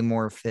Manny. way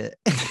more fit.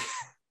 I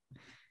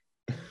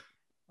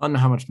don't know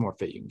how much more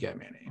fit you can get,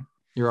 Manny.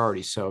 You're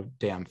already so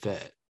damn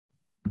fit.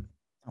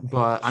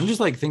 But I'm just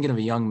like thinking of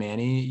a young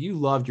Manny. You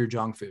loved your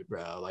junk food,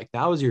 bro. Like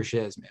that was your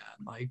shiz, man.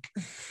 Like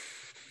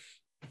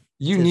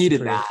you Tis needed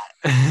true.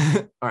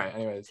 that. All right,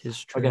 anyways.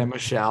 It's true. Okay,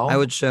 Michelle. I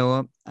would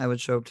show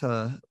up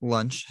to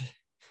lunch.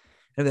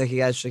 I'd be like, you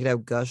guys check it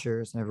out,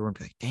 Gushers. And everyone would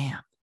be like, damn.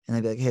 And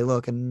I'd be like, hey,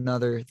 look,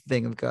 another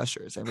thing of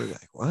Gushers. Everyone would be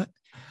like, what?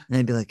 And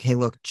they'd be like, hey,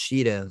 look,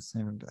 Cheetos.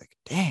 And everyone would be like,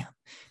 damn.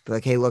 Be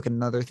like, hey, look,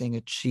 another thing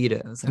of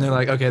Cheetos. And they're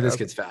like, everyone would be okay, this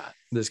okay. kid's fat.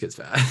 This kid's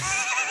fat.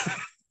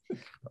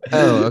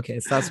 Oh, okay.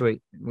 So that's what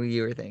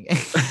you were thinking.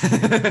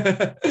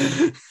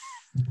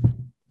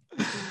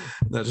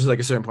 No, just like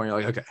a certain point,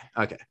 you're like,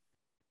 okay.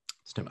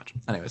 It's too much.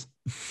 Anyways,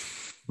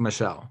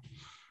 Michelle.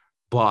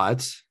 But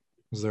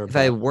is there If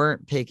I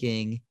weren't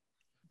picking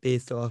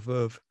based off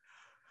of,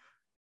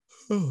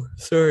 oh,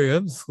 sorry,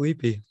 I'm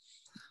sleepy.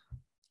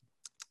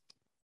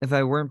 If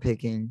I weren't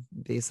picking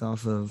based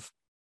off of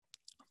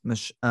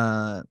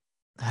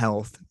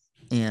health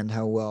and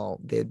how well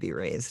they'd be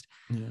raised,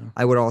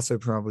 I would also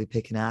probably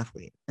pick an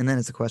athlete. And then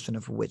it's a question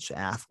of which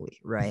athlete,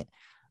 right?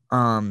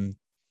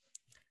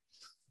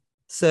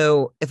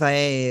 So if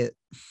this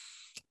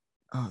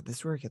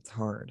where it gets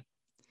hard.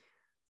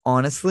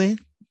 Honestly,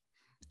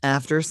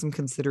 after some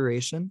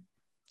consideration,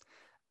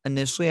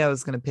 initially I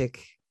was going to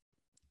pick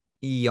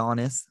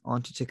Giannis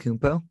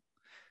Antetokounmpo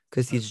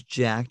because he's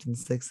jacked and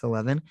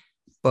 6'11",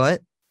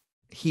 but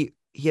he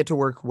had to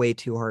work way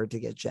too hard to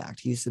get jacked.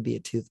 He used to be a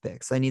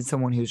toothpick. So I need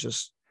someone who's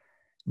just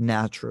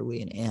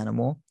naturally an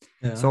animal.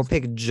 Yeah. So I'll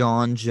pick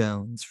John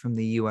Jones from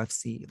the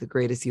UFC, the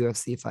greatest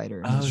UFC fighter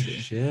in history.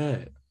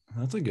 Shit.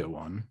 That's a good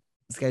one.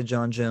 This guy,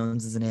 John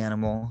Jones, is an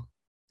animal.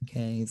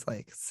 Okay, he's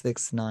like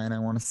 6'9", I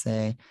want to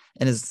say.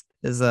 And his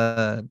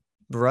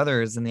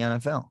brother is in the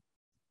NFL.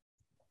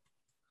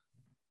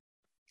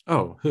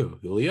 Oh, who?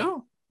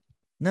 Julio?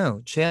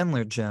 No,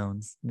 Chandler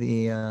Jones.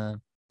 The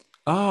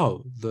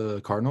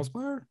Cardinals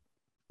player?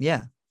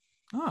 yeah.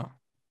 Oh.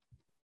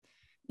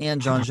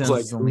 And John I was Jones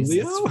like, is only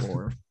Julio?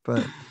 6'4",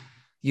 but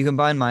you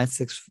combine my his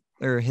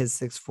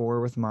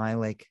 6'4" with my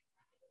like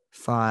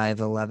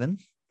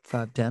 5'11",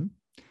 5'10",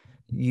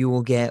 you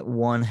will get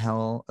one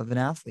hell of an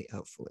athlete,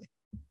 hopefully.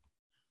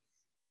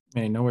 I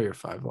mean, know where you're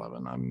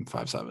 5'11". I'm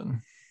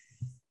 5'7".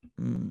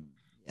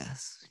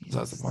 Yes. So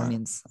that's the That point.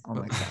 means I'm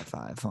like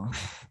 5'5",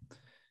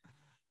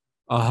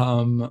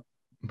 huh?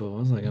 But what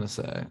was I gonna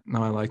say?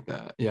 No, I like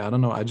that. Yeah, I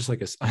don't know. I just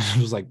like I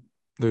was like,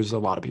 there's a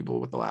lot of people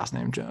with the last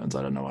name Jones.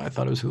 I don't know why I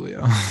thought it was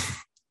Julio.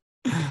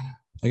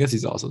 I guess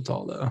he's also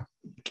tall though.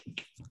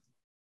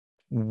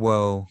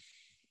 Whoa.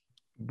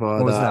 But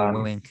What was that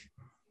wink?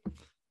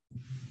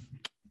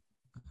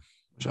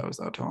 wish I was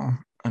that tall.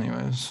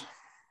 Anyways,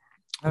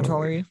 How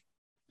tall are you?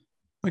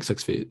 like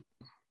 6 feet.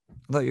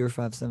 I thought you were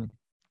 5'7".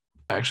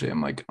 Actually,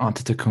 I'm like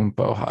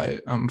Antetokounmpo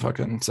height. I'm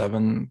fucking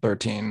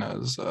 7'13",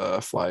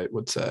 as Flight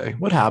would say.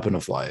 What happened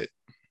to Flight?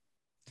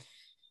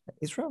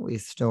 He's probably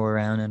still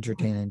around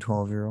entertaining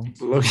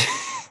 12-year-olds. Look.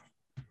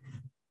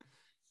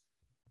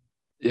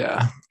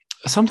 Yeah.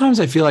 Sometimes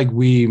I feel like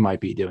we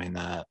might be doing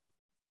that.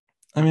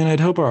 I mean, I'd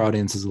hope our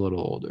audience is a little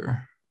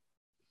older,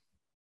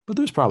 but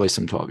there's probably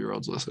some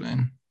 12-year-olds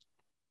listening.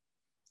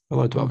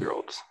 Hello,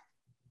 12-year-olds.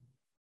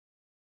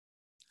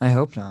 I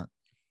hope not.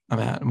 I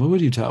mean, what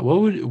would you tell?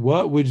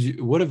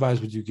 What advice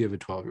would you give a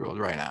 12-year-old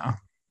right now?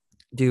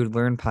 Dude,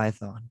 learn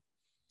Python.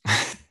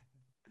 I've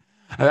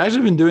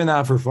actually been doing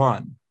that for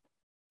fun.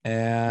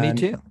 And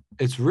Me too.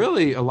 it's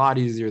really a lot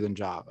easier than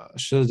Java.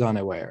 Should have done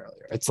it way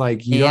earlier. It's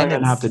like you And don't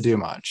even have to do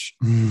much.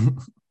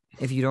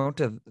 If you're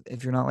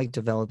not like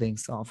developing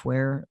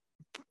software,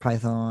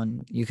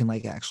 Python you can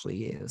like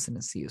actually use, and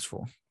it's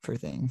useful for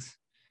things.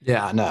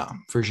 Yeah, no,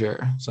 for sure.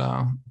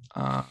 So,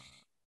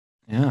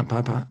 yeah,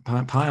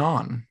 pie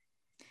on.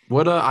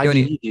 What IDE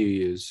do you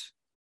use?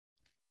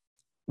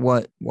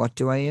 What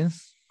do I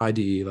use?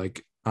 IDE,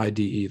 like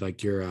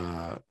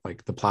your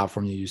like the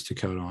platform you use to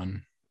code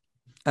on.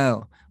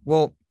 Oh,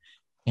 well,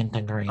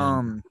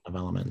 Integration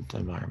development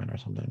environment or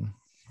something.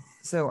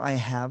 So I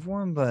have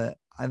one, but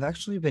I've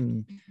actually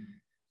been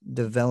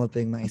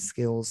developing my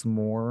skills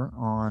more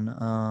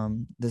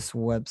on this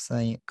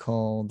website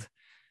called,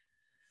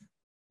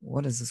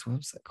 what is this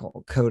website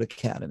called? Code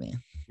Academy.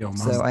 Yo,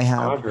 So I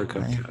have Code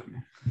Academy.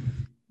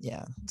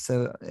 Yeah,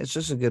 so it's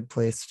just a good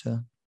place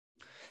to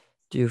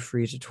do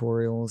free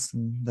tutorials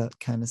and that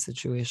kind of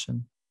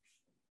situation.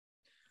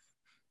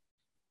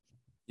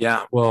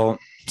 Yeah, well,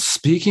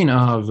 speaking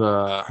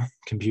of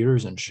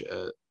computers and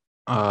shit,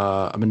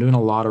 I've been doing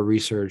a lot of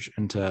research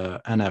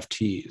into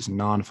NFTs,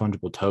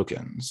 non-fungible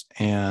tokens,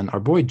 and our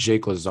boy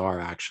Jake Lazar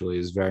actually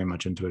is very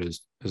much into it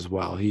as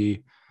well.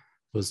 He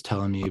was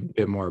telling me a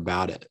bit more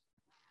about it.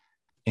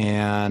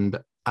 And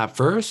at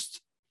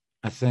first,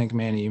 I think,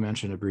 Manny, you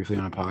mentioned it briefly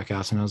on a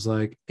podcast, and I was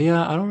like,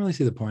 yeah, I don't really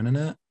see the point in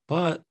it.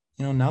 But,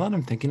 you know, now that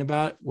I'm thinking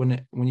about it,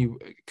 when you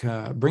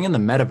bring in the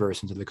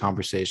metaverse into the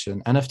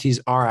conversation, NFTs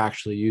are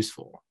actually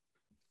useful.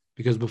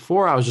 Because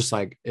before I was just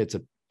like, it's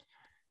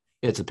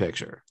a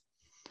picture.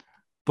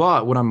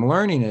 But what I'm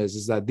learning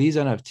is that these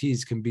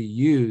NFTs can be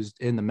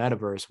used in the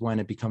metaverse when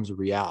it becomes a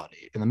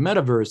reality. And the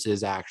metaverse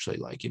is actually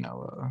like, you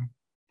know,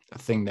 a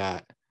thing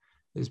that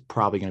is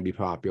probably going to be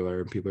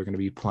popular. People are going to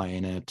be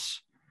playing it,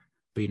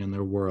 being in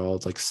their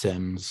worlds like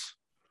Sims.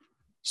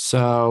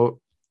 So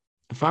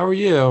if I were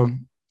you,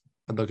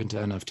 I'd look into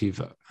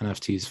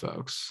NFTs,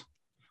 folks.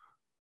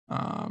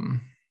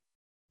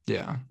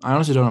 Yeah, I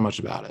honestly don't know much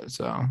about it.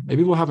 So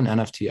maybe we'll have an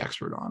NFT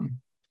expert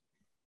on.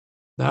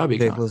 That would be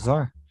Jake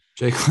Lazar.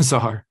 Jake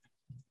Lazar.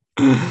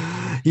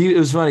 It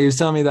was funny. He was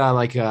telling me that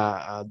like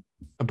a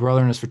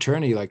brother in his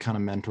fraternity like kind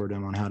of mentored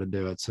him on how to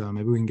do it. So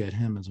maybe we can get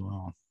him as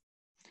well.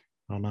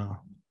 I don't know.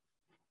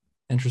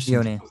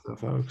 Interesting stuff,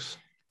 folks.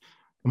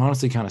 I'm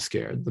honestly kind of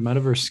scared. The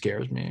metaverse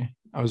scares me.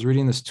 I was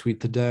reading this tweet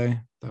today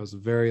that was a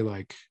very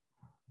like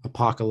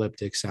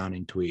apocalyptic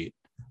sounding tweet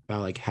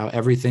about like how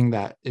everything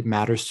that it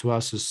matters to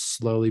us is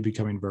slowly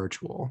becoming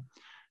virtual.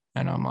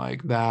 And I'm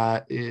like,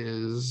 that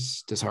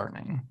is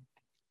disheartening.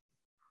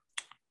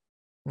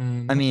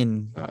 I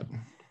mean,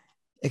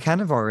 it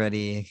kind of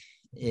already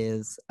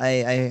is.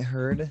 I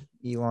heard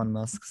Elon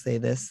Musk say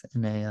this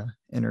in a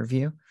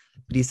interview,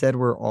 but he said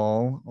we're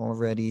all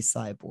already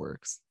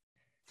cyborgs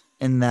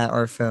and that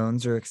our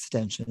phones are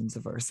extensions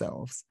of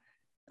ourselves.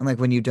 And like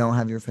when you don't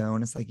have your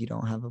phone, it's like you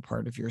don't have a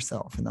part of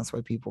yourself. And that's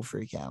why people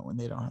freak out when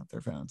they don't have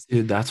their phones.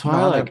 Dude, that's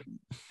why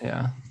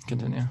yeah,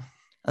 continue.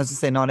 I was to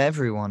say not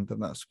everyone, but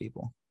most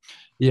people.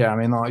 Yeah, I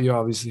mean, you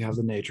obviously have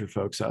the nature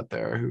folks out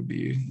there who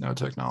be no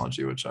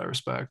technology, which I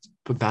respect.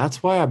 But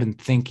that's why I've been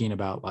thinking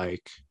about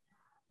like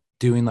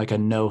doing like a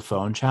no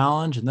phone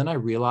challenge. And then I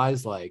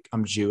realized like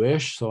I'm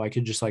Jewish, so I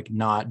could just like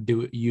not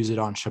use it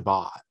on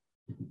Shabbat.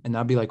 And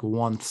that'd be like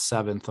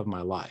 1/7 of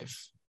my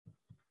life.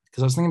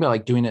 Because I was thinking about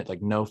like doing it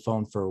like no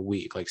phone for a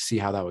week, like see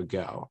how that would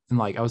go. And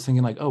like I was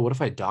thinking like, oh, what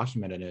if I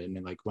documented it and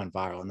it like went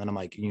viral? And then I'm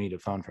like, you need a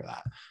phone for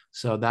that.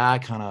 So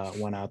that kind of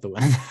went out the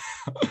window.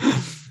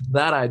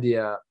 That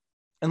idea,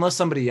 unless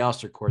somebody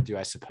else records you,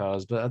 I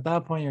suppose. But at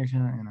that point, you're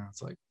kind of, you know,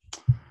 it's like,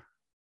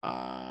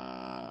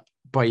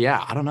 but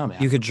yeah, I don't know,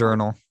 man. You could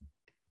journal.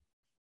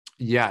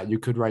 Yeah, you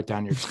could write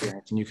down your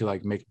experience and you could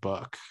like make a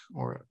book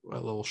or a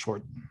little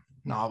short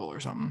novel or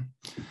something.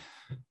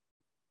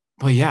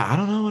 But yeah, I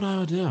don't know what I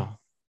would do.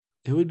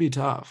 It would be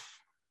tough.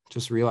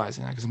 just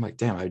realizing that because I'm like,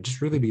 damn, I'd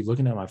just really be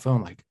looking at my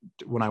phone like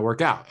when I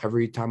work out.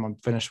 Every time I'm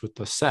finished with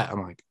the set,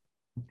 I'm like,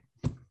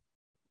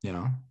 you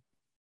know,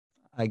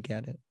 I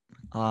get it.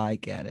 I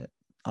get it.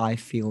 I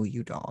feel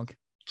you, dog.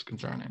 it's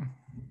concerning.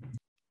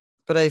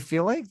 But I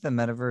feel like the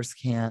metaverse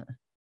can't,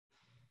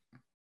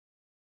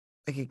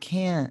 like, it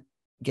can't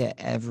get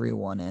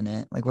everyone in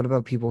it. Like, what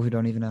about people who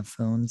don't even have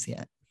phones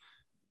yet?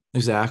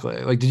 Exactly.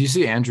 Like, did you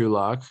see Andrew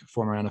Luck,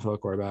 former NFL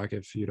quarterback?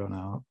 If you don't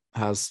know,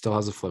 still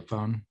has a flip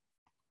phone.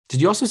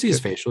 Did you also see his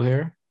facial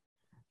hair?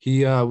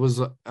 He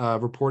was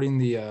reporting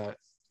the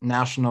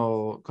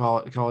national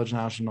college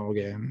national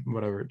game,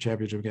 whatever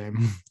championship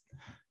game,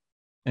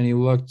 and he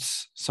looked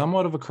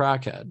somewhat of a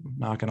crackhead.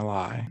 Not gonna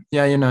lie.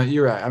 Yeah,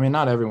 you're right. I mean,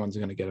 not everyone's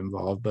gonna get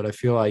involved, but I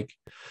feel like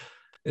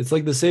it's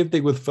like the same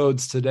thing with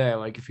phones today.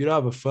 Like, if you don't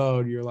have a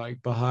phone, you're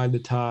like behind the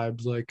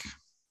times. Like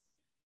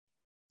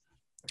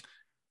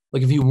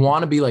if you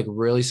want to be like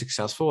really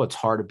successful, it's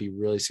hard to be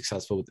really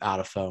successful without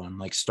a phone,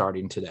 like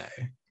starting today.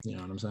 You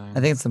know what I'm saying? I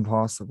think it's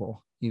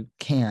impossible. You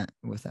can't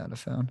without a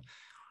phone.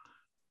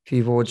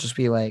 People would just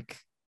be like,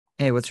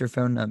 hey, what's your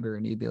phone number?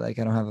 And you'd be like,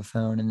 I don't have a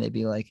phone. And they'd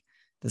be like,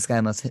 this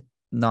guy must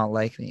not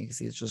like me because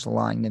he's just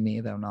lying to me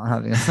about not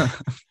having a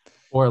phone.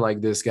 Or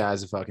like, this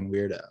guy's a fucking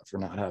weirdo for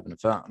not having a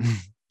phone.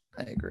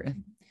 I agree.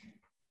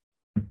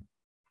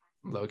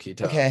 Low key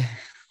tough. Okay.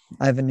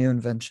 I have a new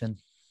invention.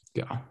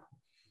 Go.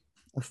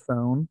 A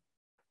phone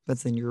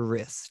that's in your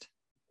wrist.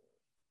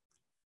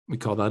 We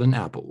call that an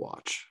Apple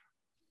Watch.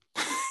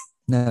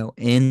 No,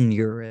 in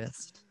your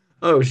wrist.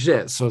 Oh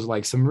shit. So it's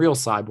like some real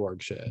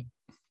cyborg shit.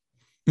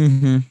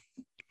 Mm-hmm.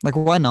 Like,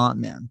 why not,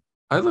 man?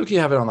 I look, you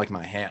have it on like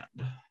my hand.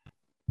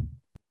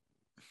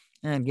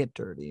 And get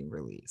dirty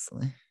really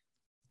easily.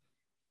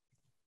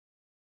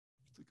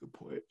 That's a good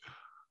point.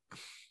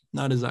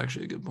 That is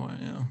actually a good point,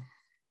 yeah.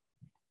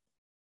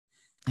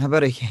 How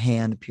about a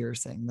hand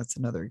piercing? That's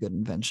another good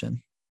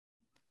invention.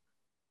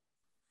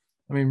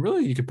 I mean,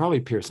 really, you could probably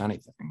pierce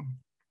anything.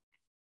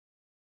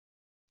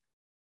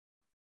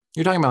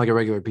 You're talking about like a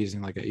regular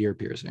piercing, like an ear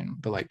piercing,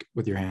 but like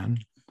with your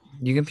hand.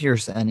 You can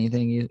pierce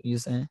anything, you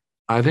say?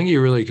 I think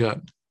you really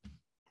could.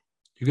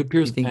 You could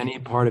pierce think- any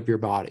part of your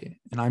body,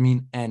 and I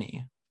mean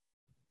any.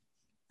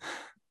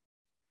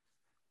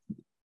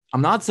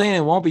 I'm not saying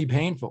it won't be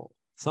painful.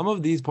 Some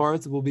of these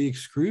parts will be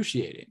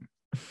excruciating.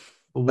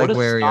 But what Like, is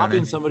where are you stopping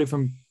on it? somebody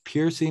from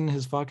piercing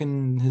his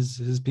fucking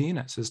his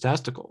penis, his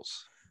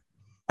testicles?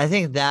 I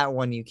think that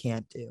one you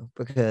can't do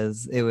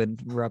because it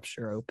would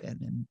rupture open.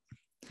 And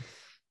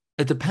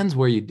It depends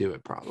where you do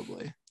it,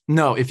 probably.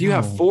 No, if you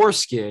have No.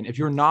 foreskin, if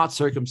you're not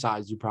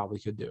circumcised, you probably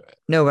could do it.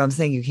 no, but I'm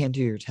saying you can't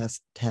do your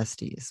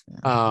testes, man.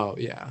 Oh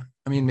yeah.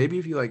 I mean, maybe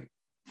if you like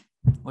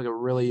a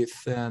really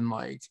thin,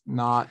 like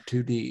not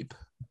too deep.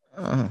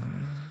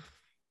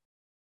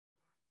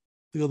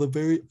 Feel the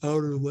very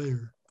outer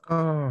layer.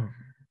 Oh,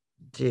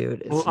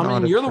 dude. Well, it's I mean,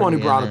 not a you're the one who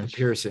pretty brought up the image.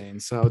 piercing,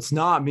 so it's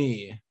not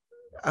me.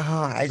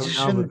 I coming just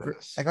up with shouldn't.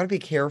 this. I gotta be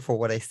careful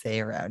what I say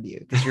around you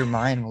because your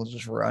mind will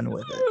just run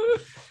with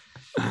it.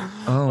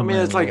 Oh, I mean,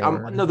 my it's like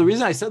Lord. no. The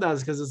reason I said that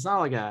is because it's not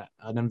like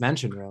an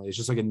invention, really. It's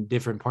just like a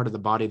different part of the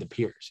body to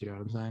pierce. You know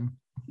what I'm saying?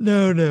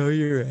 No,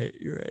 you're right.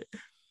 You're right.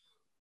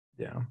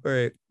 Yeah. All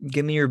right,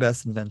 give me your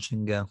best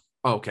invention. Go.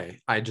 Okay,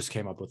 I just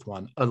came up with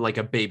one, like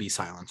a baby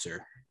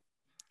silencer.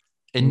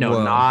 And no,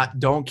 Whoa.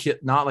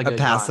 not like A gun.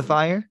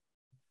 pacifier.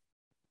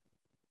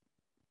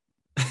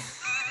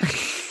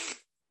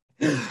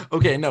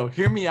 Okay, no,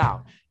 hear me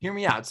out. Hear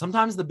me out.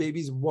 Sometimes the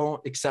babies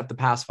won't accept the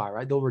pacifier,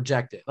 right? They'll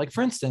reject it. Like,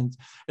 for instance,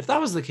 if that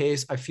was the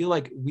case, I feel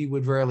like we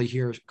would rarely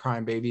hear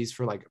crying babies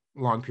for like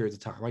long periods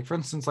of time. Like, for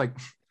instance, like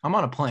I'm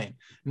on a plane.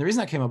 And the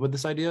reason I came up with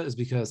this idea is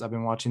because I've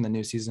been watching the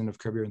new season of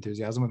Curb Your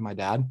Enthusiasm with my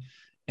dad.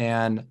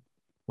 And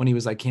when he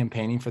was like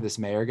campaigning for this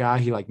mayor guy,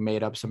 he like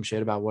made up some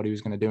shit about what he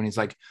was going to do. And he's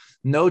like,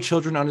 no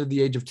children under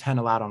the age of 10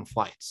 allowed on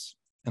flights.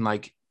 And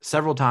like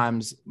several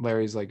times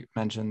Larry's like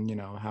mentioned,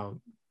 how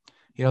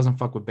he doesn't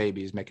fuck with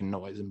babies making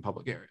noise in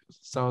public areas.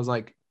 So I was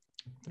like,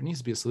 there needs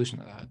to be a solution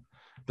to that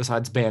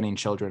besides banning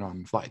children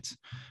on flights.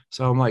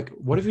 So I'm like,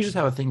 what if you just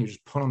have a thing you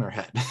just put on their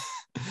head?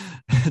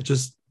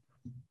 Just.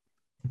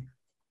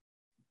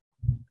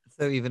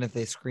 So even if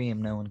they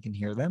scream, no one can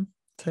hear them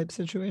type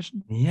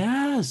situation.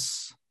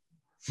 Yes.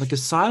 Like a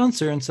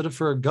silencer instead of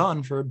for a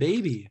gun for a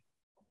baby.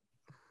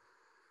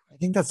 I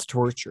think that's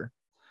torture.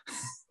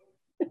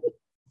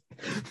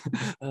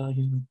 I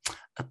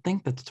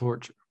think that's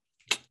torture.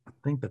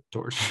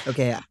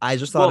 Okay, I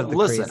just thought Well, of the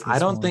listen, craziest I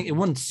don't one. think it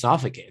wouldn't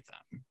suffocate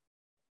them.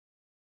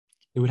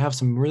 It would have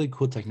some really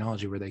cool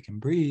technology where they can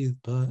breathe,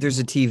 but There's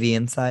a TV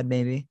inside,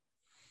 maybe.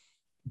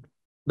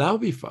 that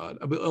would be fun.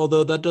 I mean,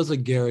 although that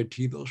doesn't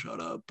guarantee they'll shut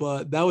up,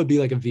 but that would be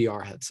like a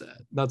VR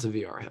headset. That's a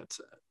VR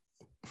headset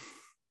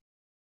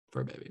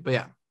for a baby. But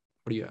yeah,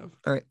 what do you have?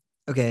 All right.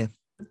 Okay.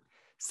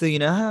 So you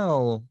know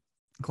how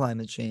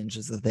climate change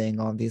is a thing,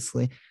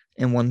 obviously.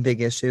 And one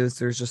big issue is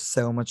there's just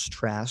so much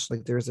trash.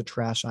 Like there's a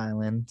trash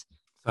island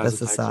that's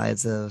the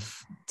size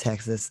of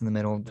Texas in the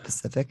middle of the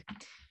Pacific.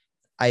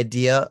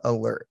 Idea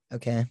alert.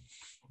 Okay.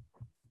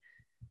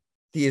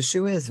 The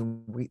issue is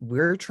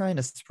we're trying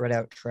to spread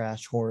out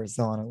trash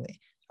horizontally.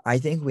 I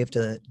think we have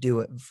to do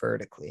it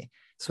vertically.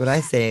 So what I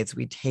say is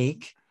we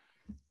take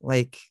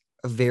like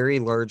a very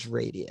large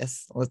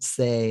radius, let's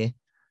say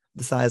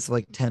the size of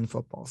like 10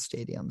 football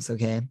stadiums,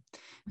 okay?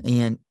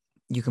 And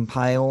you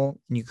compile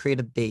and you create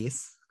a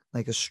base,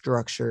 like a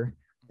structure,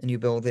 and you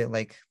build it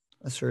like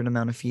a certain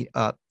amount of feet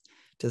up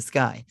to the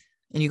sky.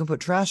 And you can put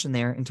trash in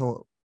there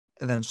until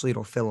eventually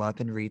it'll fill up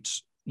and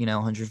reach,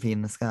 100 feet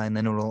in the sky, and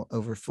then it'll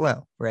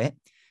overflow, right?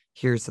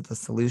 Here's the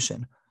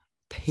solution: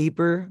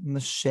 paper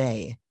mache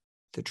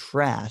the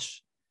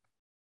trash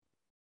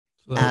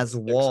So as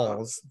sticks up.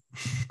 walls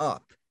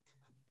up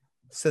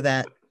so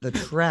that the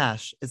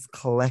trash is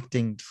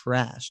collecting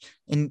trash.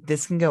 And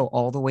this can go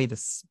all the way to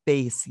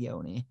space,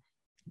 Yoni,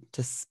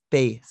 to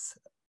space.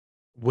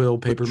 Will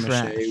paper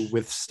trash. mache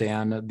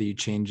withstand the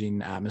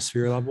changing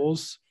atmosphere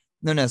levels?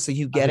 No. So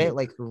you get think it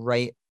like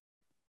right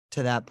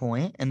to that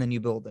point, and then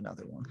you build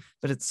another one.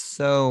 But it's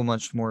so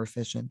much more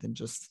efficient than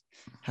just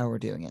how we're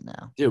doing it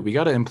now. Dude, we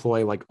got to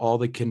employ like all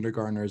the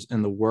kindergartners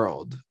in the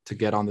world to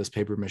get on this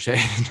paper mache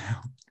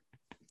now.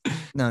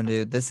 No,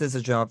 dude, this is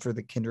a job for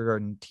the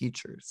kindergarten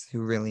teachers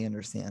who really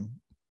understand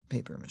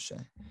paper mache.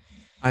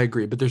 I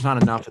agree, but there's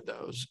not enough of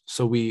those.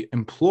 So we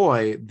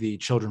employ the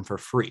children for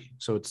free.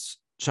 So it's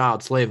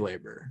child slave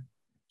labor.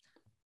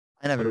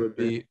 I never But it would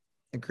be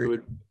agree. it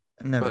would,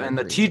 Never and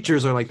the agreed with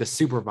teachers are like the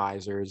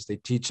supervisors. They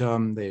teach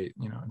them, they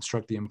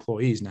instruct the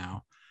employees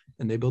now,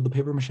 and they build the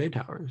paper mache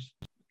towers.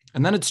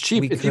 And then it's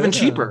cheap. We It's even could,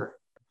 cheaper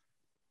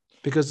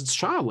because it's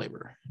child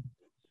labor.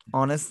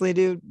 honestly,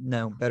 dude,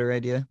 no, better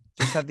idea.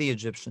 Just have the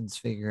Egyptians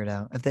figure it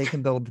out. If they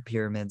can build the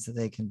pyramids, if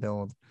they can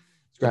build the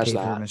Scratch paper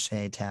that.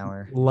 mache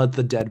tower. Let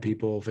the dead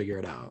people figure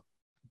it out.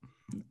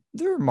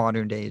 They're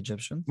modern day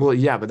Egyptians. Well,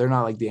 yeah, but they're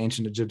not like the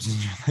ancient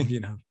Egyptians you're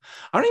thinking of.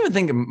 I don't even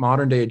think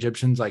modern day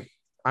Egyptians, like,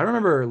 I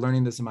remember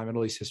learning this in my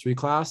Middle East history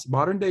class.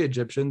 Modern day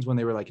Egyptians, when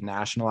they were like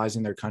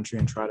nationalizing their country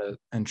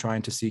and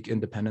trying to seek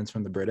independence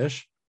from the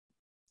British,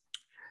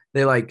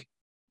 they like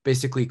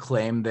basically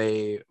claim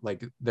they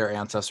like their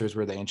ancestors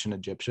were the ancient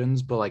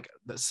Egyptians, but like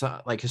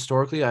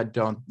historically,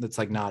 that's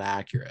like not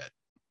accurate.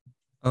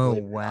 Oh,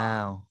 Believe it or not.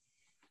 wow.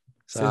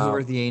 So who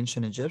are the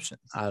ancient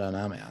Egyptians? I don't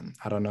know, man.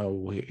 I don't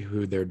know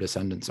who their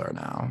descendants are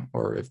now,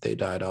 or if they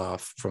died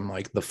off from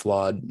like the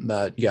flood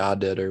that God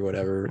did or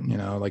whatever,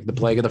 like the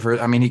plague of the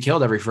first. I mean, he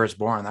killed every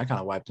firstborn. That kind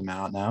of wiped him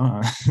out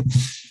now.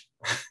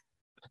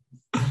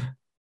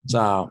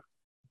 So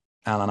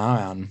I don't know,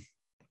 man.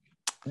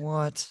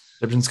 What?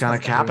 Egyptians kind of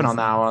That's capping on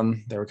crazy. that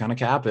one. They were kind of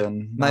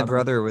capping. My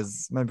brother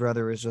was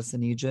just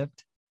in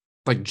Egypt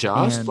like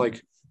just and-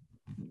 like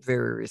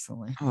very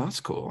recently. oh, that's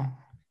cool.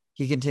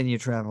 He continued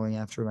traveling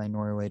after my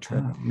Norway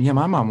trip. Yeah,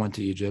 my mom went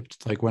to Egypt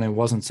like when it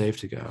wasn't safe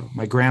to go.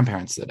 My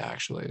grandparents did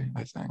actually,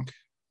 I think,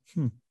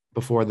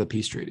 before the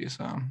peace treaty.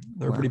 So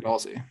they're pretty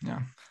ballsy. Yeah.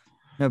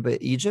 No,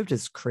 but Egypt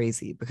is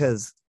crazy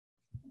because,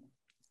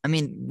 I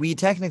mean, we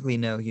technically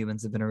know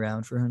humans have been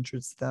around for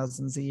hundreds of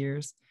thousands of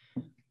years.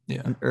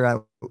 Yeah.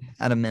 Or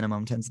at a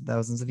minimum, tens of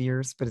thousands of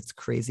years. But it's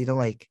crazy to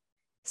like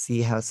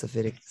see how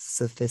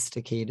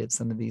sophisticated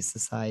some of these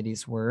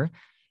societies were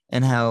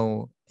and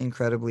how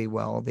incredibly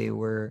well they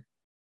were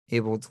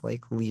able to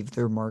like leave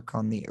their mark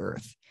on the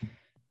earth.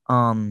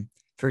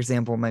 For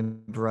example, my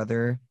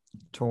brother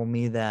told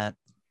me that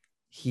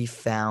he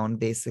found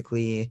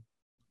basically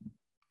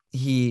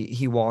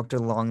he walked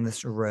along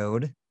this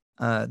road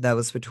that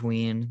was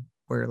between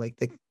where like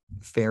the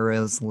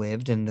pharaohs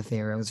lived and the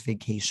pharaoh's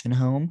vacation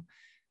home,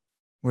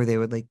 where they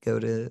would like go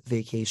to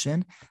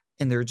vacation,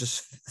 and they're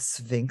just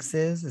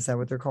sphinxes. Is that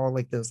what they're called?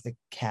 Like those like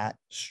cat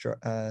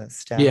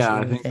statue Yeah,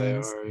 I think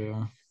things. they are.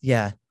 Yeah.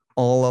 Yeah,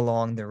 all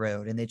along the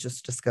road, and they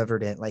just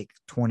discovered it like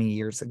 20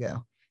 years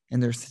ago,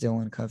 and they're still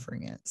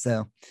uncovering it.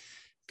 So,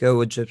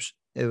 go Egypt.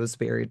 It was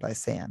buried by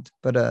sand,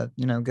 but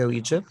go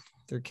Egypt.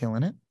 They're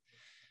killing it.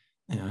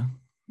 Yeah,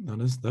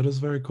 that is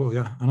very cool.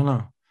 Yeah, I don't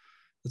know.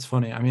 It's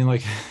funny. I mean,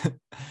 like,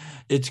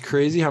 it's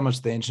crazy how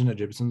much the ancient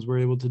Egyptians were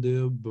able to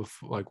do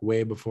before, like,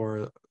 way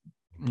before,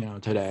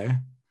 today.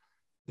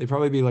 They'd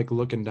probably be like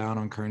looking down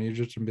on current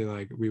Egypt and be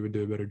like, "We would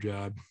do a better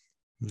job,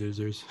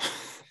 losers."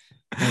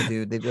 No,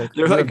 dude, they'd be like,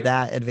 They're "We like- have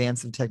that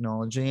advance of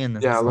technology," and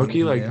this Yeah, is all we Loki,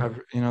 can like,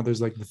 do.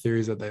 there's like the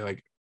theories that they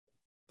like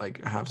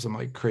have some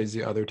like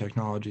crazy other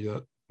technology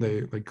that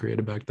they like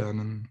created back then,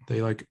 and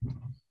they like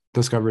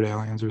discovered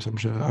aliens or some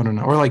shit. I don't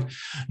know. Or like,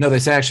 no, they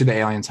say actually the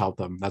aliens helped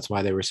them. That's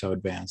why they were so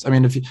advanced. I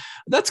mean,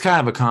 that's kind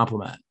of a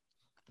compliment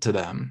to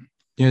them.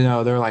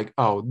 They're like,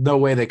 oh, no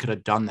way they could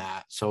have done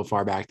that so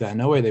far back then.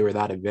 No way they were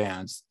that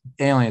advanced.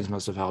 Aliens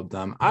must have helped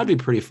them. I'd be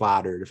pretty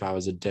flattered if I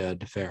was a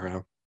dead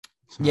pharaoh.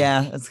 So,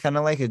 Yeah, it's kind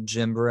of like a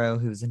gym bro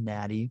who's a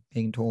natty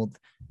being told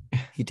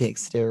he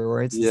takes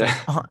steroids. It's Yeah.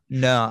 like, oh,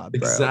 nah, bro.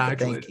 But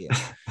exactly. thank you.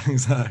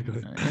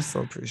 Exactly. I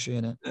still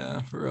appreciate it.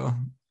 Yeah, for real.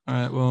 All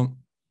right. Well,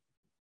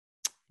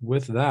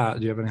 with that,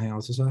 do you have anything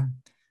else to say?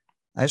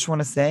 I just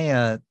want to say,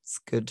 it's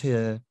good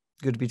to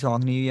be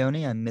talking to you,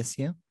 Yoni. I miss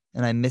you,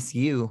 and I miss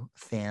you,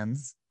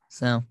 fans.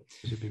 So,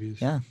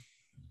 yeah.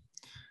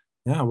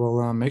 Yeah,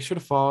 well, make sure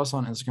to follow us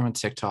on Instagram and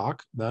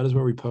TikTok. That is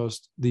where we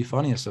post the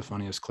funniest of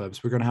funniest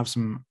clips. We're gonna have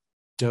some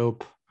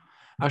dope.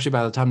 Actually,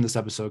 by the time this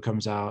episode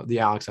comes out, the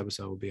Alex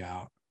episode will be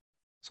out.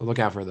 So look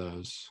out for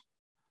those.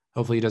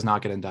 Hopefully, he does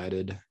not get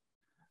indicted.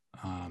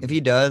 If he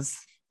does,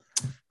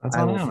 That's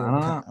I on will him. I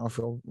don't know. I'll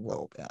feel a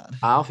little bad.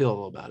 I'll feel a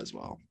little bad as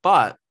well,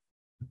 but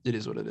it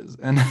is what it is.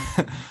 And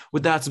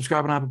with that,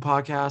 subscribe on Apple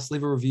Podcasts,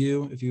 leave a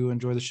review if you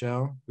enjoy the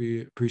show.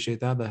 We appreciate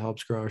that. That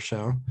helps grow our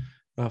show.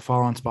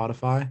 Follow on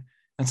Spotify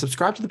and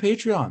subscribe to the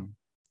Patreon.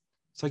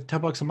 It's like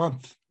 $10 a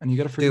month, and you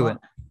get a free Do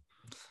month,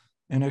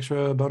 an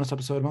extra bonus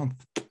episode a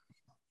month.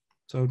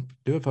 So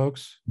do it,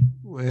 folks.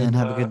 And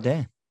have a good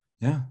day.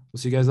 Yeah, we'll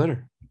see you guys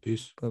later.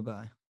 Peace. Bye-bye.